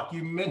your talk,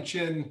 you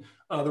mentioned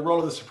the role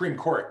of the Supreme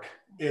Court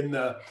in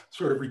the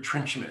sort of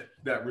retrenchment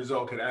that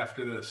resulted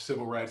after the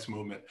civil rights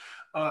movement.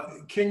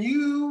 Can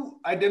you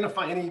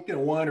identify any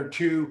one or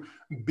two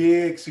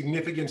big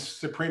significant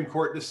Supreme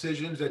Court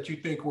decisions that you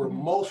think were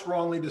most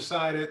wrongly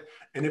decided?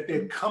 And if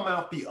they'd come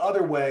out the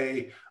other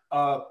way,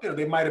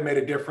 they might have made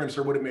a difference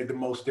or would have made the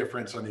most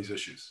difference on these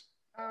issues?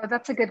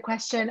 That's a good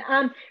question.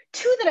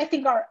 Two that I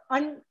think are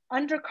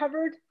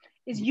undercovered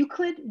is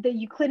Euclid, the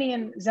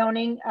Euclidean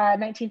zoning,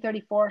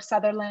 1934,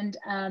 Sutherland.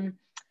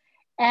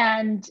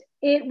 And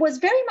it was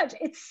very much,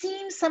 it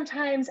seems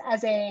sometimes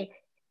as a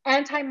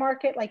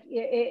anti-market, like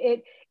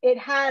it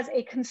has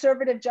a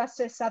conservative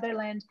justice,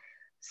 Sutherland,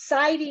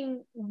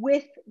 siding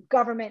with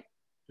government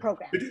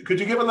programs.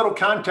 Could you give a little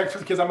context?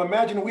 Because I'm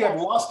imagining we have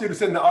law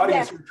students in the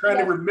audience who are trying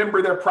to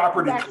remember their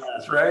property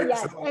class, right?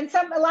 Yes, So. and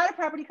a lot of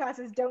property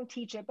classes don't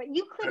teach it, but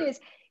Euclid is,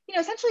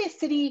 essentially a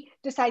city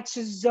decides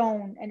to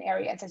zone an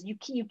area. It says you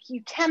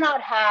cannot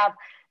have,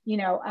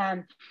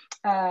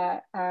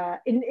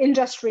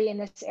 industry in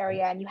this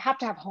area, and you have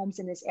to have homes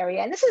in this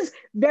area. And this is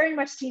very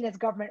much seen as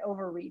government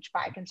overreach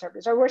by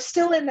conservatives, or we're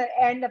still in the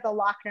end of the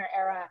Lochner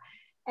era.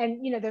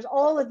 And there's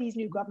all of these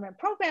new government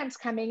programs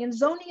coming, and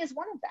zoning is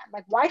one of them.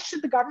 Like, why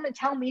should the government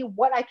tell me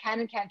what I can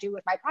and can't do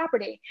with my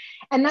property?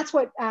 And that's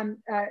what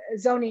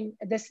zoning,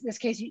 this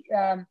case,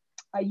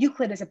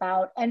 Euclid is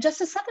about. And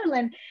Justice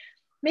Sutherland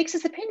makes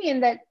this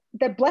opinion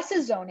that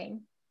blesses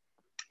zoning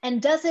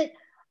and does it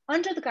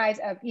under the guise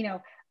of,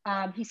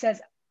 he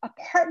says,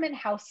 apartment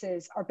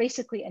houses are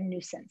basically a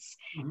nuisance,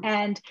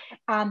 and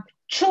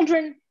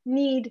children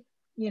need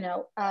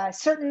a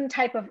certain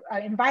type of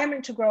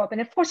environment to grow up.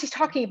 And of course, he's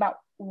talking about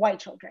white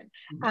children,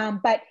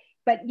 but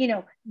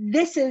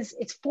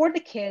it's for the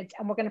kids,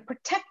 and we're going to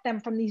protect them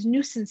from these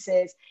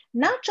nuisances,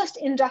 not just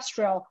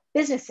industrial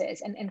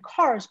businesses and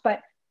cars,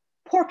 but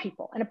poor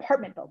people and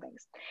apartment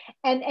buildings.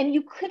 And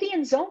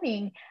Euclidean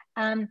zoning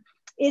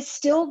is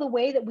still the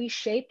way that we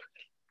shape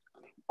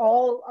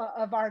all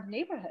of our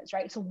neighborhoods,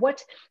 right? So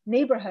what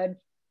neighborhood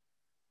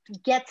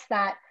gets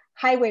that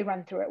highway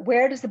run through it?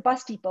 Where does the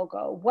bus depot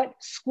go? What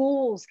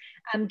schools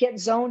get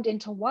zoned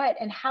into what?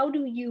 And how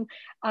do you,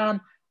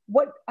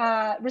 what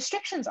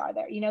restrictions are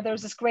there?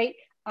 There's this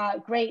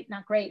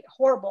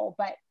horrible,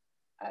 but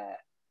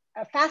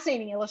a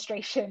fascinating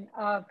illustration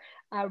of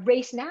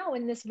race now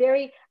in this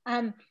very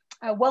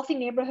wealthy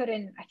neighborhood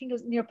in, I think it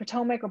was near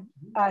Potomac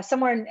or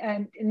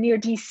somewhere near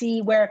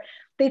DC, where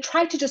they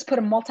tried to just put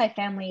a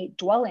multifamily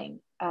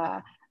dwelling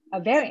a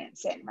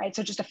variance in, right?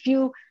 So just a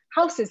few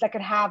houses that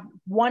could have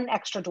one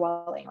extra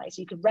dwelling, right?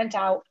 So you could rent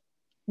out,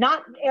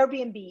 not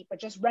Airbnb,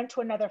 but just rent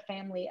to another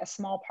family a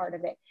small part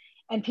of it.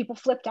 And people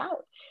flipped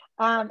out.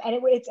 And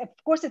it's, of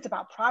course, it's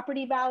about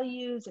property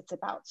values, it's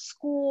about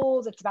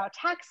schools, it's about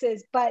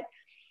taxes, but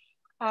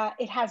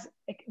it has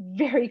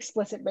very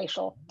explicit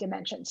racial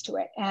dimensions to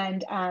it.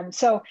 And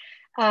so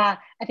I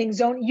think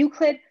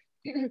Euclid.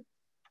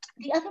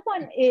 The other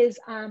one is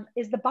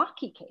the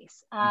Bakke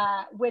case,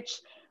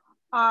 which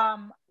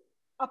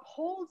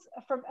upholds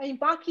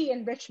Bakke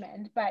in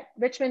Richmond, but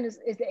Richmond is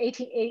the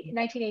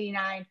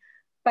 1989,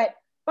 but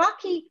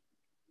Bakke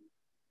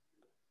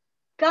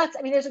guts.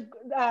 I mean, there's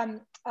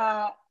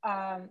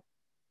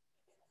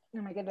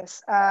oh my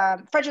goodness,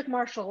 Frederick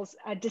Marshall's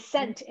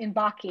dissent in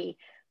Bakke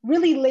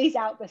really lays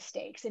out the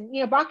stakes. And,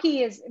 you know,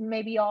 Bakke is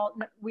maybe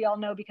we all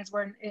know because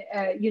we're in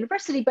a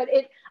university, but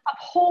it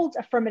upholds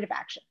affirmative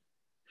action.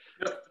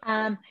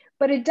 Yep.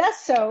 But it does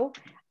so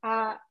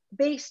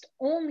based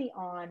only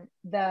on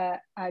the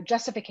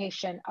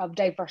justification of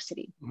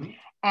diversity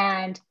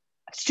and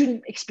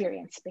student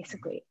experience,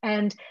 basically,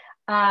 and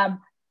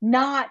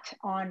not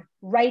on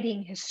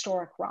righting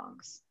historic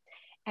wrongs.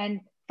 And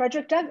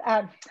Frederick does,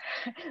 oh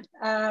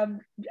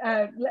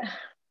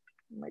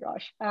my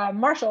gosh,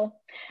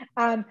 Marshall,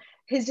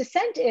 his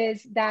dissent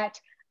is that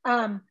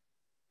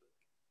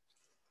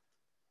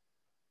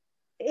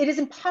it is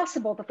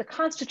impossible that the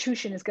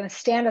Constitution is going to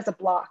stand as a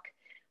block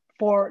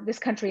for this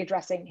country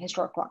addressing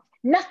historic wrongs.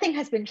 Nothing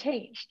has been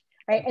changed,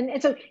 right?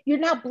 And so you're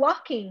now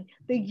blocking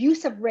the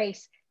use of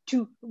race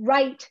to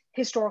right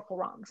historical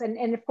wrongs.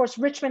 And of course,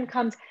 Richmond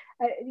comes,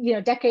 you know,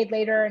 a decade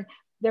later, and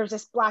there's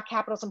this Black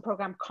capitalism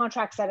program,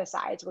 contract set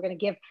asides. We're going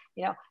to give,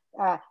 you know,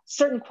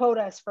 certain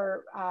quotas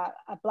for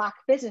Black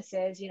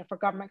businesses, you know, for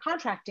government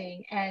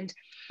contracting. And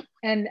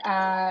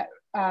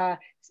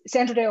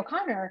Sandra Day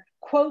O'Connor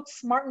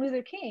quotes Martin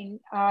Luther King,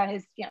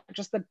 his, you know,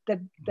 just the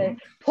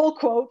pull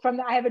quote from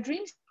the I Have a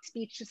Dream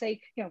speech to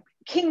say, you know,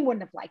 King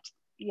wouldn't have liked,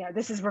 you know,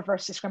 this is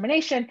reverse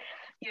discrimination,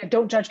 you know,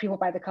 don't judge people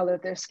by the color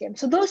of their skin.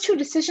 So those two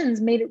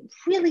decisions made it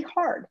really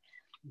hard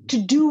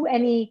to do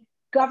any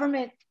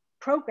government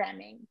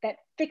programming that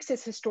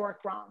fixes historic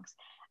wrongs.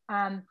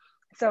 That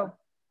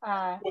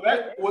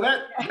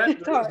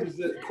raises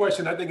the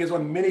question I think is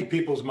on many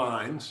people's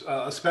minds,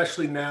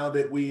 especially now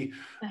that we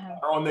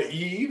are on the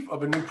eve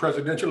of a new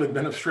presidential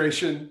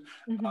administration.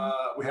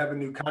 We have a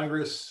new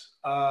Congress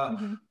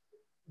for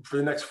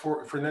the next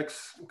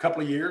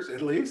couple of years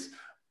at least.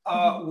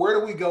 Where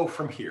do we go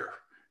from here?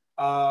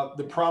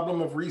 The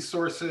problem of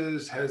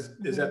resources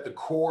is at the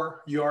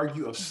core, you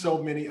argue, of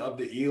so many of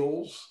the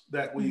ills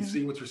that we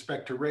see with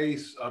respect to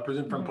race,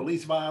 from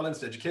police violence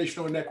to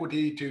educational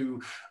inequity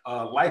to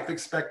life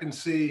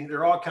expectancy. There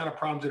are all kinds of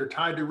problems that are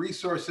tied to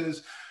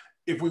resources.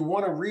 If we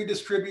want to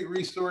redistribute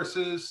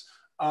resources,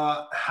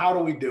 how do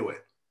we do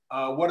it?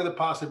 What are the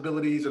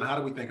possibilities and how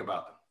do we think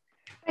about them?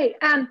 Right.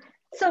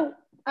 So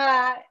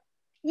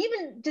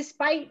even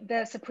despite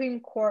the Supreme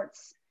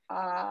Court's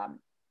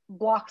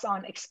blocks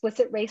on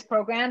explicit race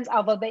programs,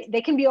 although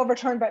they can be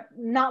overturned, but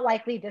not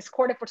likely this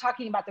court if we're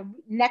talking about the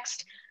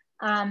next,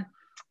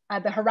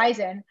 the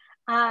horizon.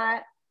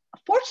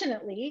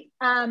 Fortunately,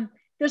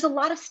 there's a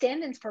lot of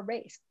stand-ins for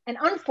race. And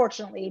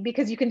unfortunately,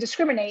 because you can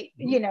discriminate,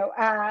 you know,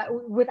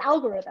 with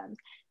algorithms,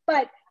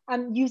 but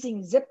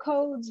using zip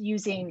codes,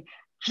 using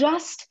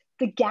just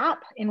the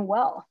gap in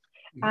wealth,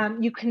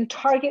 you can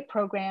target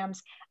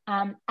programs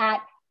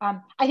at,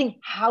 I think,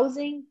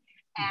 housing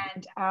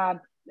and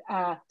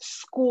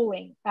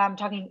schooling. I'm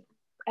talking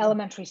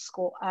elementary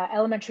school,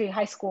 elementary,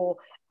 high school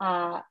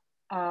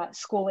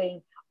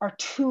schooling are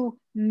two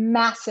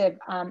massive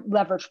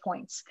leverage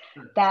points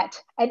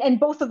that, and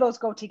both of those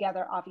go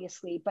together,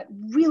 obviously, but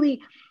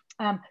really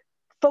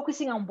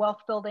focusing on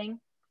wealth building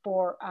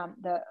for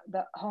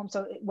the home.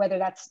 So whether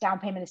that's down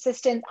payment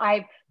assistance,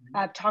 I've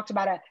talked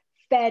about a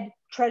Fed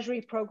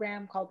Treasury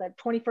program called the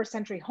 21st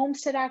Century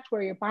Homestead Act,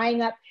 where you're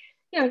buying up,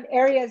 you know,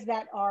 areas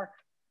that are,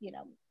 you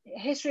know,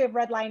 history of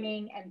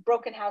redlining and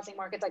broken housing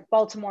markets like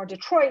Baltimore,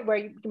 Detroit, where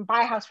you can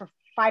buy a house for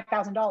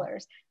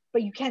 $5,000,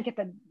 but you can't get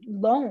the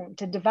loan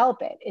to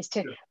develop it, is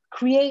to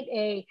create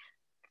a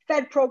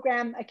Fed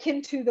program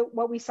akin to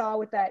what we saw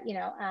with the, you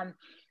know,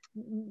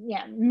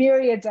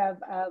 myriads of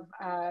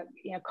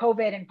you know,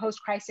 COVID and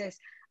post-crisis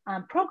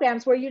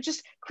programs, where you're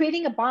just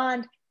creating a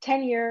bond,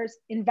 10 years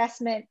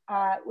investment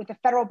with a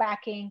federal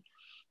backing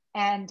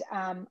and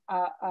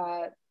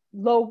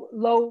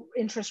low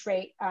interest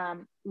rate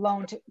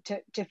loan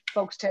to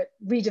folks to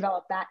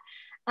redevelop that.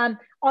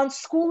 On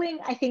schooling,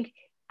 I think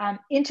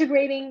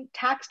integrating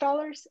tax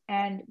dollars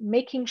and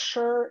making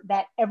sure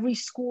that every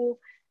school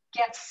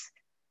gets,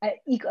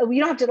 we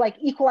don't have to like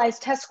equalize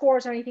test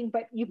scores or anything,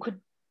 but you could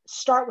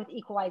start with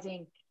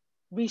equalizing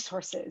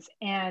resources.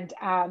 And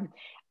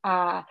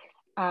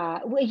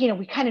you know,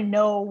 we kind of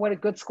know what a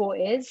good school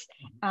is,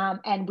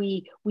 and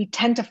we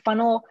tend to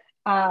funnel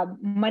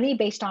money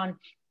based on,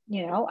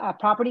 you know,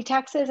 property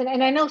taxes.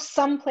 And I know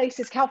some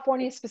places,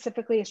 California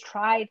specifically, has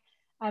tried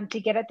to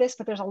get at this,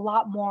 but there's a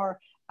lot more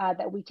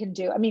that we can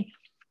do. I mean,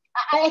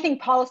 I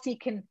think policy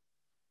can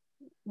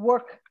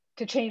work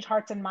to change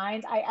hearts and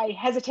minds. I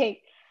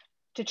hesitate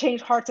to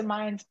change hearts and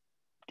minds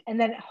and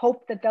then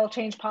hope that they'll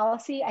change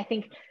policy. I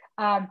think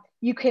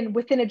you can,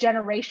 within a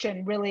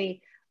generation,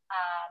 really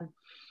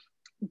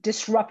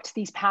disrupt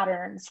these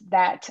patterns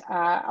that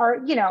are,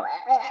 you know,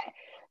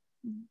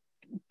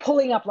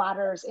 pulling up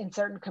ladders in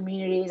certain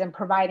communities and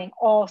providing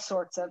all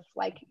sorts of,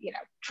 like, you know,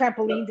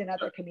 trampolines in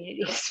other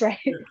communities, right?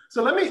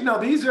 So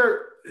these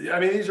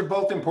are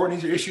both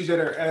important. These are issues that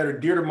are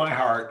dear to my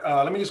heart.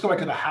 Let me just go back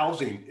to the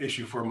housing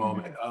issue for a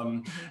moment,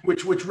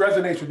 which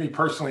resonates with me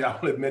personally, I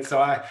will admit.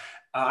 So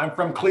I'm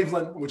from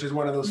Cleveland, which is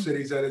one of those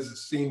cities that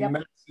has seen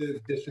massive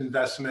massive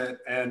disinvestment,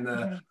 and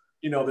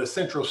the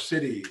central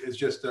city is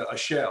just a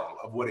shell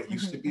of what it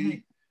used to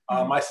be.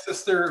 My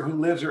sister, who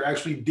lives there,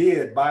 actually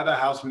did buy the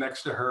house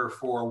next to her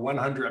for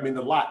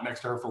the lot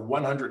next to her for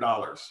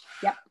 $100.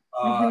 Yep.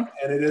 And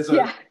it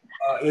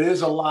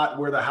is a lot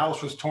where the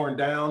house was torn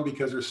down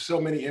because there's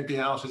so many empty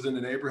houses in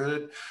the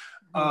neighborhood.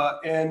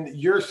 And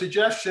your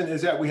suggestion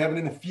is that we have an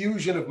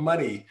infusion of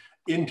money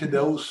into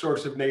those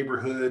sorts of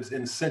neighborhoods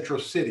in central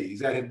cities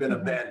that have been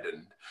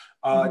abandoned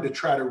to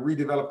try to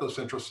redevelop those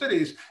central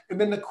cities. And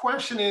then the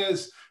question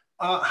is,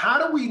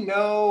 how do we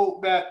know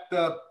that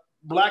the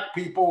Black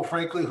people,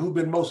 frankly, who've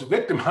been most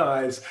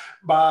victimized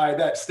by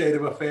that state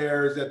of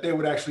affairs, that they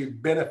would actually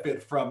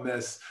benefit from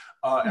this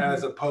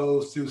as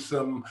opposed to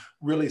some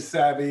really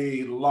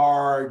savvy,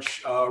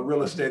 large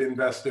real estate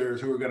investors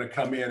who are going to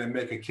come in and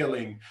make a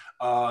killing,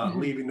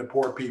 leaving the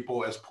poor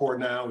people as poor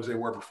now as they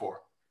were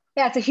before?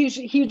 Yeah, it's a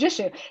huge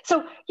issue.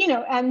 So,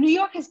 New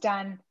York has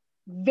done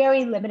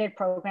very limited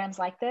programs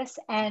like this.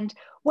 And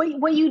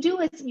what you do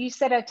is you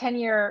set a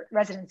 10-year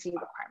residency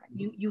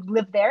requirement. You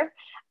live there.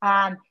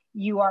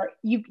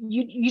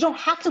 You don't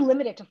have to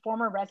limit it to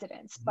former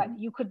residents, but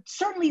you could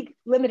certainly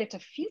limit it to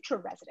future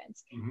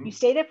residents. You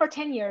stay there for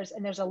 10 years,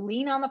 and there's a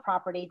lien on the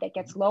property that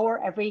gets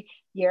lower every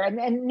year.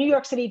 And New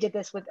York City did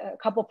this with a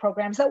couple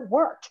programs that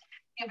worked.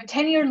 You have a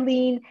 10-year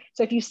lien.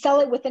 So if you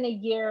sell it within a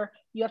year,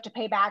 you have to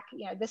pay back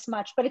this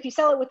much. But if you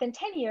sell it within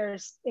 10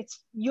 years, it's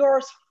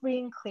yours free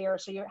and clear.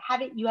 So you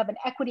have an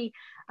equity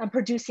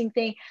producing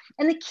thing.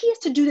 And the key is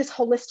to do this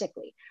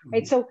holistically,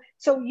 right? So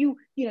you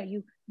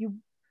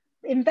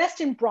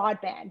invest in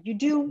broadband.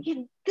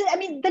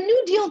 The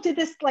New Deal did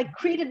this,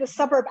 created the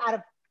suburb out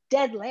of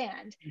dead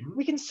land.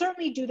 We can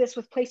certainly do this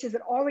with places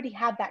that already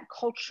have that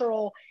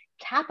cultural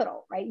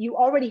capital, right? You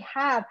already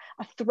have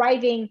a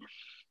thriving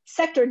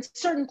sector in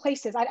certain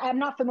places. I'm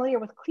not familiar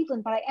with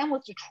Cleveland, but I am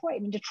with Detroit. I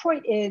mean,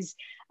 Detroit is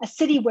a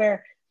city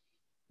where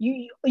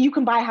you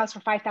can buy a house for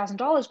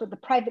 $5,000, but the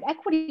private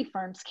equity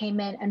firms came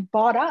in and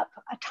bought up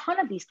a ton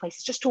of these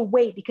places just to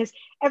wait, because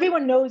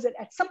everyone knows that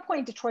at some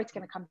point Detroit's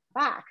going to come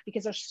back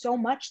because there's so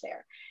much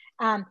there.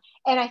 And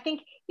I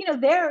think,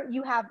 there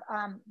you have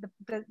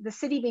the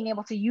city being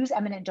able to use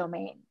eminent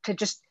domain to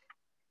just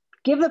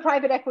give the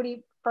private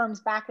equity firms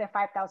back their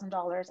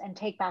 $5,000 and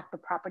take back the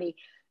property,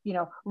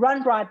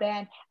 run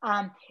broadband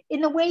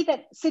in the way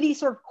that cities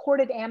sort of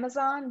courted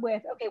Amazon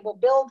with, okay, we'll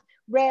build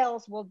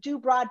rails, we'll do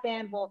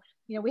broadband,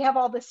 we have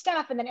all this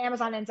stuff, and then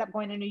Amazon ends up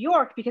going to New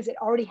York because it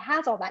already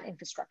has all that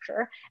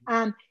infrastructure.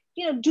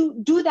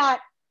 Do that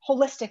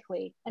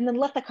holistically, and then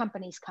let the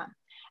companies come.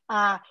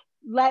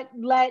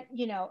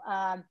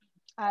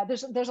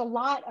 There's a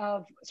lot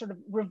of sort of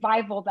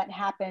revival that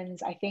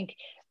happens, I think,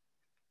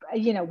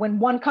 when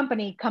one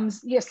company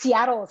comes.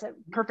 Seattle is a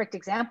perfect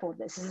example of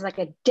this. This is like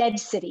a dead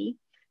city.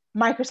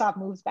 Microsoft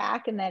moves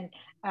back, and then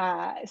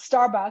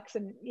Starbucks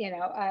and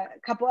a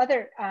couple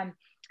other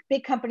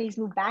big companies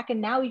move back,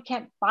 and now you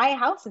can't buy a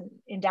house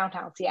in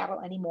downtown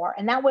Seattle anymore.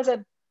 And that was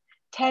a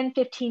 10,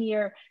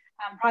 15-year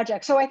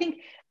project. So I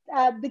think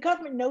the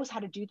government knows how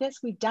to do this.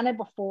 We've done it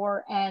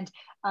before, and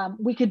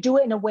we could do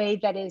it in a way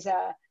that is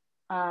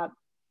not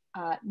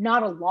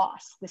a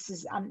loss.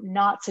 I'm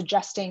not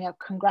suggesting a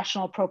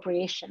congressional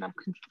appropriation. I'm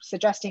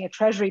suggesting a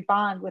treasury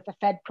bond with a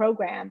Fed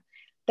program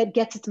that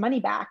gets its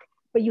money back,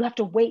 but you have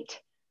to wait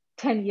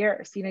 10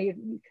 years. The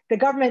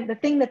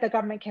thing that the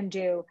government can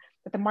do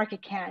that the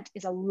market can't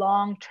is a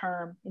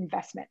long-term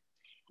investment.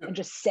 And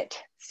just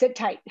sit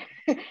tight.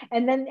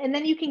 and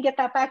then you can get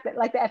that back,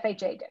 like the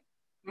FHA did.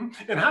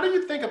 And how do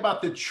you think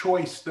about the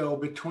choice, though,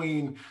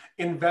 between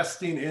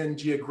investing in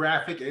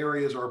geographic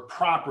areas or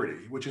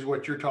property, which is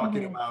what you're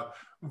talking about,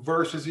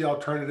 versus the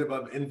alternative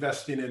of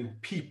investing in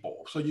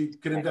people? So you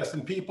could invest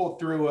in people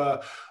through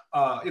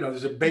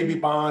there's a baby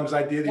bonds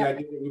idea, the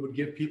idea that we would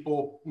give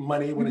people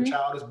money when a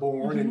child is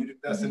born, and you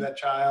invest in that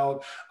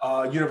child.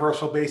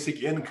 Universal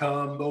basic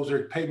income, those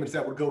are payments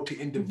that would go to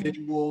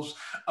individuals.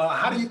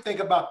 How do you think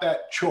about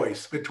that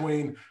choice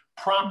between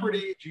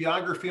property,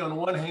 geography on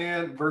one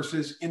hand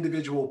versus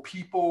individual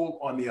people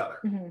on the other?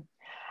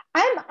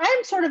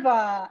 I'm sort of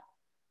a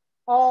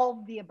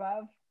all the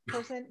above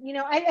person.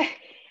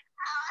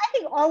 I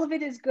think all of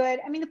it is good.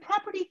 I mean, the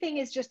property thing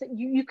is just that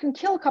you can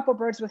kill a couple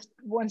birds with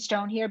one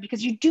stone here,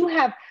 because you do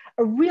have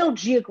a real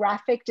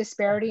geographic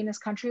disparity in this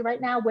country right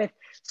now, with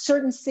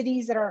certain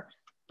cities that are,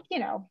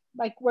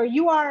 like where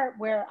you are,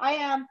 where I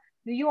am,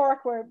 New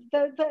York, where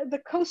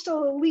the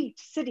coastal elite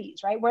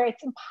cities, right, where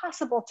it's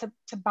impossible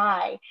to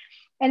buy,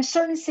 and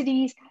certain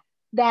cities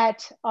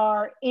that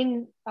are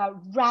in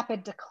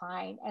rapid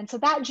decline. And so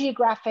that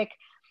geographic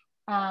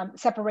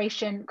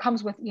separation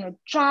comes with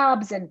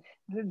jobs, and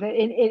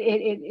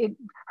it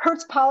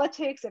hurts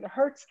politics, it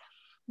hurts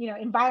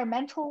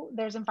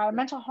there's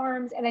environmental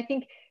harms. And I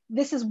think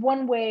this is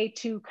one way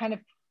to kind of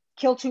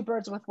kill two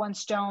birds with one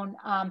stone.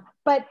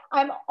 But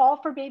I'm all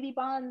for baby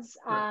bonds.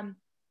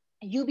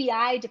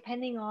 UBI,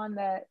 depending on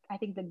I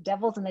think the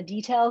devil's in the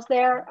details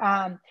there,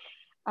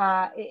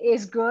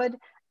 is good.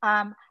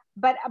 But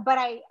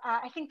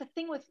I think the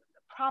thing with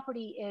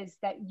property is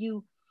that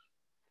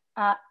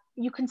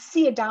you can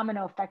see a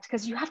domino effect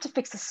because you have to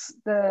fix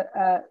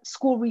the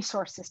school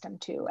resource system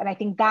too. And I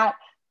think that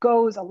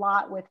goes a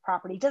lot with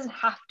property. It doesn't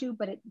have to,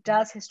 but it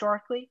does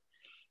historically.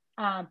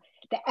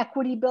 The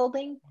equity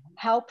building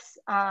helps.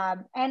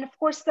 And of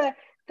course, the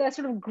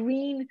sort of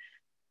green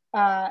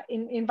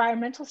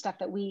environmental stuff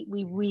that we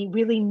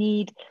really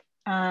need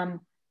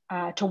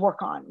to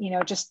work on,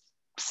 just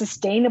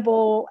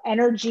sustainable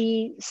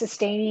energy,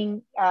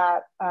 sustaining,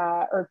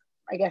 or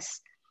I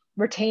guess,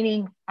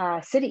 retaining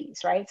cities,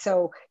 right?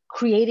 So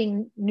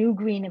creating new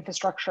green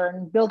infrastructure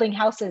and building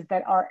houses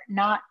that are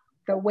not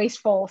the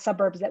wasteful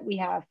suburbs that we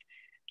have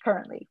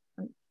currently.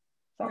 So,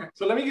 okay,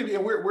 so let me give you,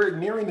 we're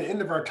nearing the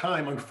end of our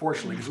time,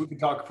 unfortunately, because we can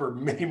talk for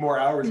many more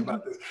hours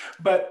about this.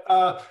 But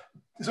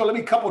so let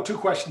me couple two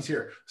questions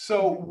here.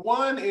 So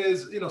one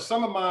is,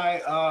 some of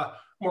my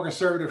more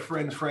conservative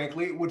friends,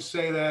 frankly, would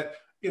say that,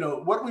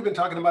 what we've been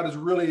talking about is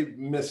really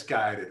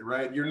misguided,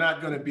 right? You're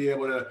not going to be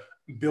able to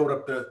build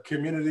up the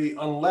community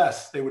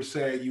unless, they would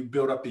say, you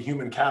build up the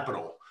human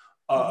capital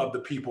of the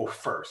people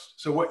first.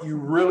 So what you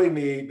really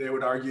need, they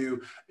would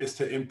argue, is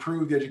to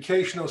improve the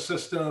educational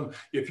system.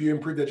 If you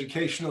improve the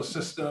educational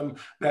system,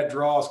 that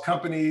draws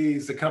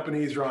companies, the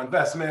companies draw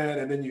investment,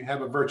 and then you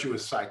have a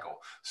virtuous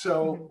cycle.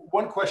 So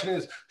one question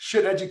is,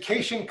 should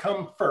education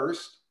come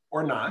first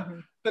or not?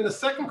 Then the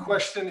second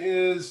question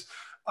is,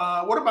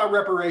 what about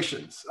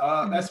reparations?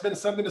 That's been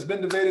something that's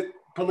been debated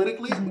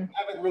politically. We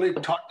haven't really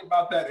talked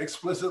about that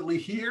explicitly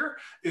here.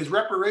 Is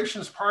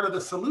reparations part of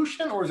the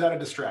solution, or is that a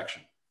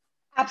distraction?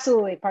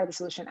 Absolutely part of the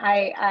solution.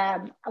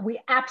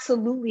 We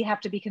absolutely have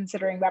to be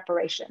considering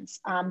reparations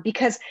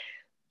because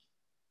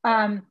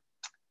there's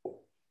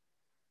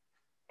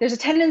a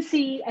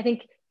tendency, I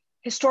think,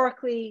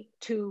 historically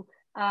to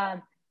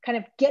kind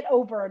of get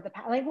over the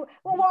past. Like, we're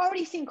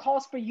already seeing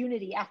calls for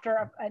unity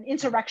after an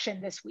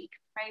insurrection this week,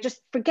 right? Just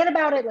forget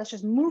about it. Let's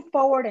just move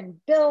forward and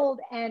build.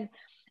 And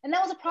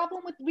that was a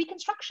problem with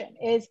Reconstruction,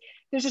 is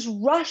there's this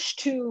rush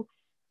to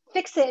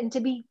fix it and to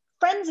be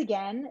friends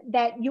again,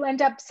 that you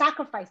end up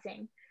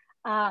sacrificing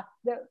the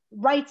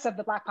rights of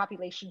the Black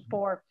population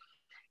for,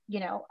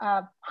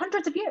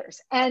 hundreds of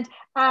years. And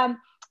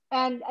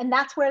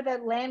that's where the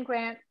land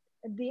grant,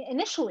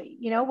 initially,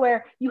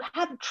 where you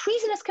had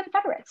treasonous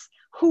Confederates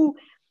who,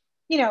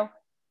 were,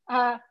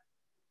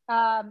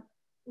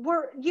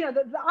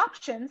 the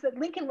options that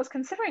Lincoln was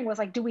considering was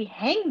like, do we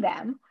hang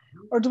them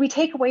or do we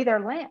take away their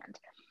land?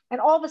 And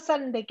all of a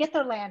sudden they get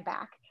their land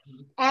back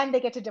and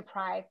they get to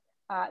deprive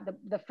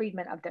the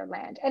freedmen of their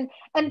land. And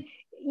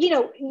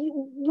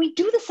we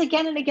do this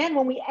again and again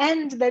when we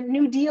end the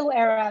New Deal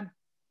era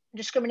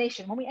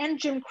discrimination, when we end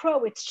Jim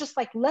Crow. It's just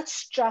like,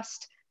 let's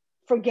just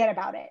forget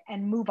about it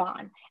and move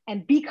on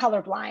and be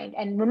colorblind.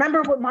 And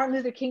remember what Martin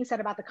Luther King said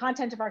about the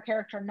content of our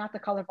character, not the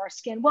color of our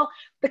skin. Well,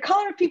 the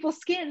color of people's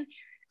skin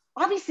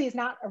obviously is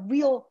not a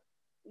real,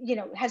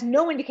 has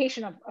no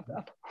indication of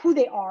who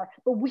they are,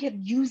 but we have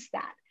used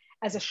that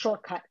as a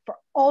shortcut for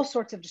all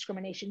sorts of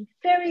discrimination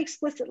very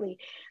explicitly.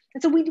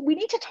 And so we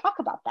need to talk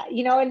about that,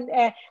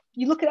 and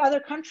you look at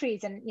other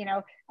countries and,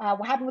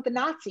 what happened with the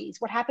Nazis,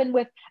 what happened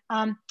with,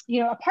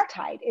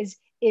 apartheid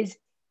is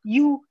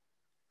you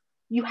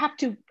have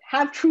to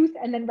have truth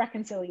and then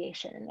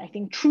reconciliation. And I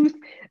think truth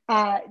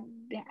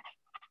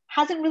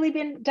hasn't really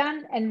been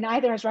done, and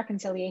neither has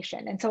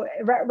reconciliation. And so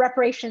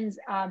reparations,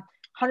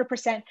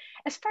 100%.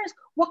 As far as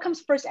what comes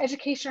first,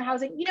 education or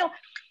housing,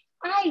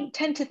 I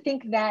tend to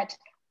think that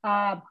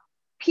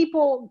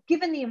people,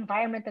 given the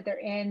environment that they're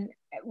in,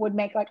 would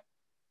make like,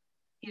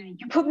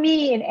 you put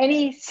me in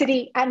any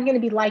city, I'm going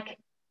to be like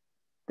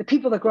the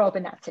people that grow up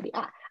in that city.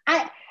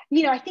 I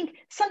think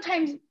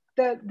sometimes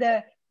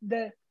the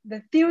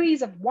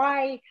theories of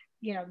why,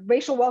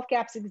 racial wealth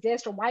gaps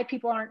exist or why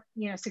people aren't,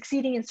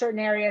 succeeding in certain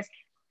areas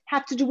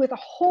have to do with a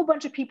whole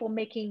bunch of people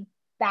making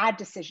bad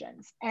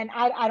decisions. And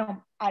I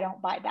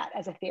don't buy that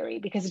as a theory,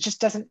 because it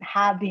just doesn't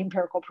have the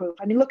empirical proof.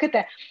 I mean, look at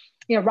the,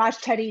 Raj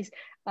Chetty's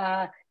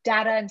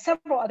data and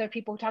several other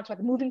people who talked about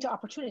the moving to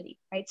opportunity,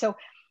 right? So,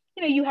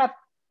 you have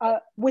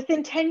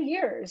within 10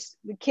 years,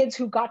 the kids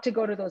who got to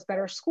go to those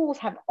better schools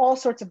have all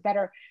sorts of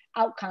better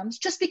outcomes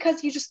just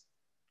because you just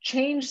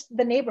changed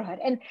the neighborhood.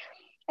 And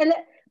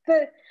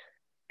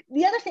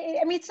the other thing,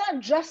 I mean, it's not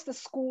just the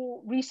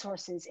school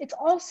resources, it's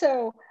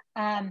also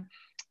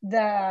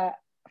the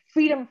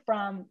freedom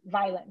from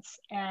violence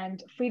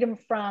and freedom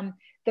from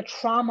the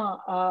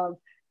trauma of,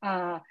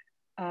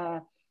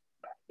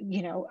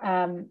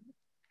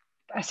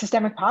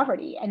 systemic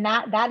poverty. And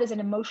that is an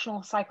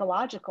emotional,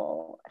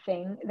 psychological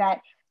thing that,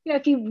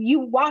 if you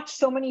watch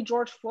so many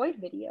George Floyd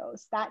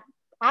videos, that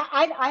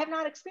I have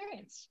not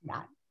experienced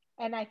that.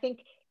 And I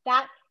think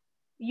that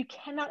you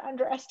cannot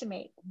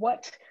underestimate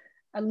what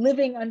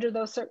living under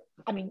those,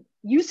 I mean,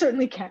 you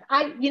certainly can.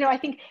 I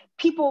think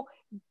people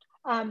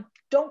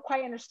don't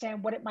quite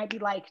understand what it might be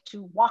like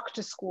to walk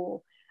to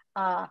school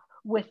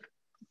with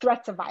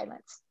threats of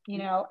violence,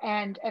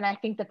 and I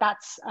think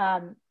that's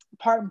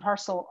part and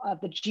parcel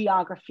of the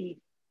geography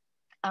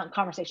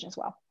conversation as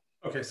well.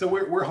 Okay, so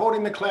we're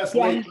holding the class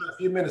late for a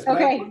few minutes, but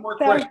I have one more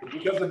question,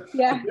 because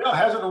the bell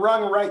hasn't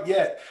rung right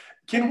yet.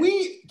 can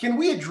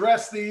we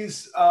address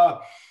these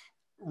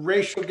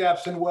racial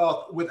gaps in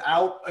wealth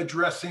without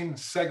addressing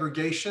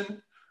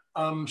segregation?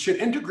 Should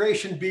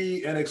integration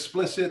be an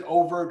explicit,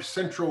 overt,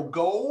 central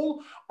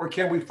goal, or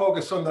can we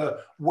focus on the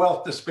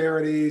wealth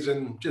disparities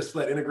and just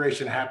let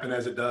integration happen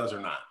as it does,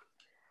 or not?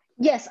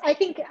 Yes, I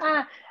think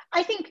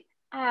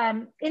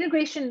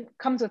integration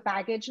comes with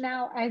baggage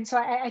now, and so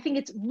I think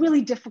it's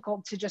really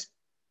difficult to just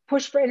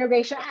push for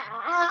integration.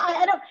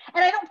 I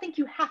don't think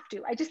you have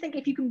to. I just think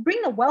if you can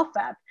bring the wealth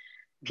up,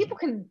 people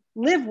can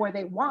live where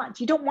they want.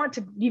 You don't want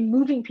to be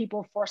moving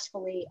people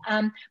forcefully,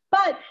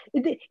 but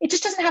it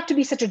just doesn't have to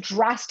be such a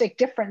drastic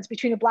difference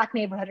between a Black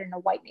neighborhood and a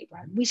white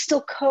neighborhood. We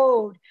still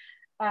code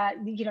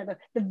the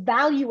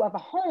value of a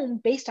home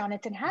based on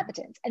its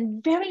inhabitants,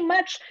 and very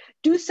much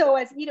do so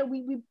as,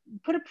 we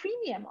put a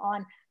premium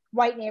on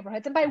white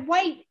neighborhoods. And by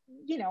white,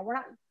 we're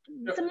not,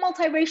 it's a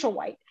multiracial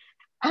white.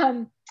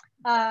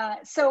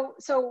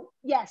 So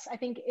yes, I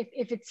think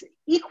if it's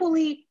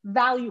equally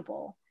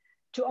valuable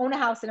to own a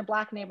house in a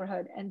Black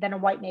neighborhood and then a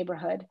white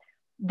neighborhood,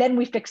 then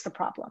we fix the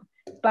problem.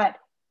 But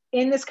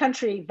in this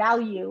country,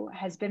 value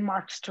has been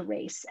marked to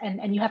race,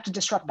 and you have to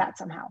disrupt that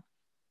somehow.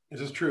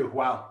 This is true.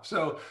 Wow.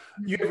 So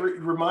you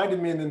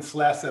reminded me in this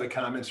last set of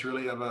comments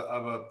really of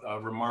a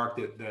remark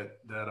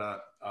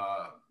that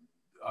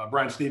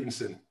Brian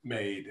Stevenson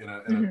made in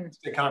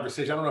a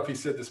conversation. I don't know if he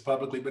said this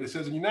publicly, but it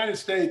says in the United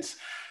States,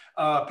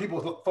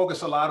 people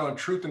focus a lot on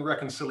truth and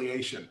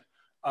reconciliation.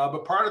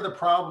 But part of the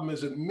problem is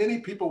that many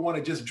people want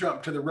to just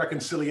jump to the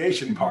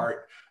reconciliation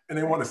part and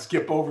they want to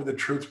skip over the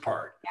truth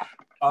part.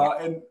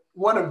 And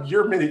one of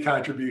your many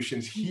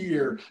contributions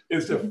here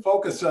is to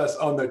focus us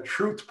on the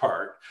truth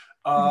part.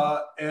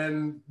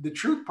 And the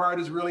truth part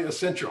is really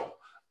essential.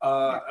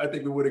 I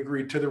think we would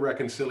agree to the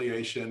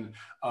reconciliation,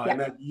 and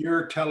that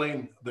you're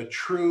telling the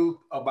truth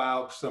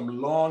about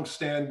some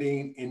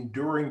long-standing,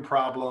 enduring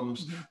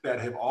problems that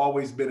have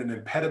always been an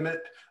impediment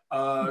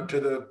to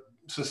the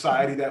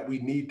society that we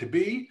need to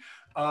be.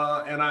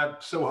 And I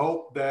so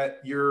hope that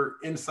your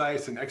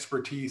insights and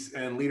expertise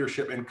and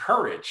leadership and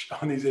courage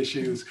on these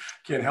issues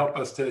can help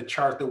us to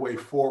chart the way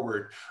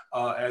forward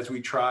as we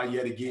try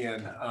yet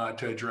again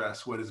to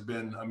address what has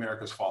been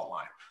America's fault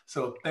line.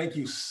 So thank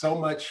you so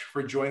much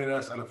for joining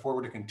us. I look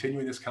forward to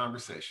continuing this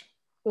conversation.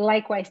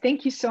 Likewise.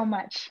 Thank you so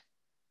much.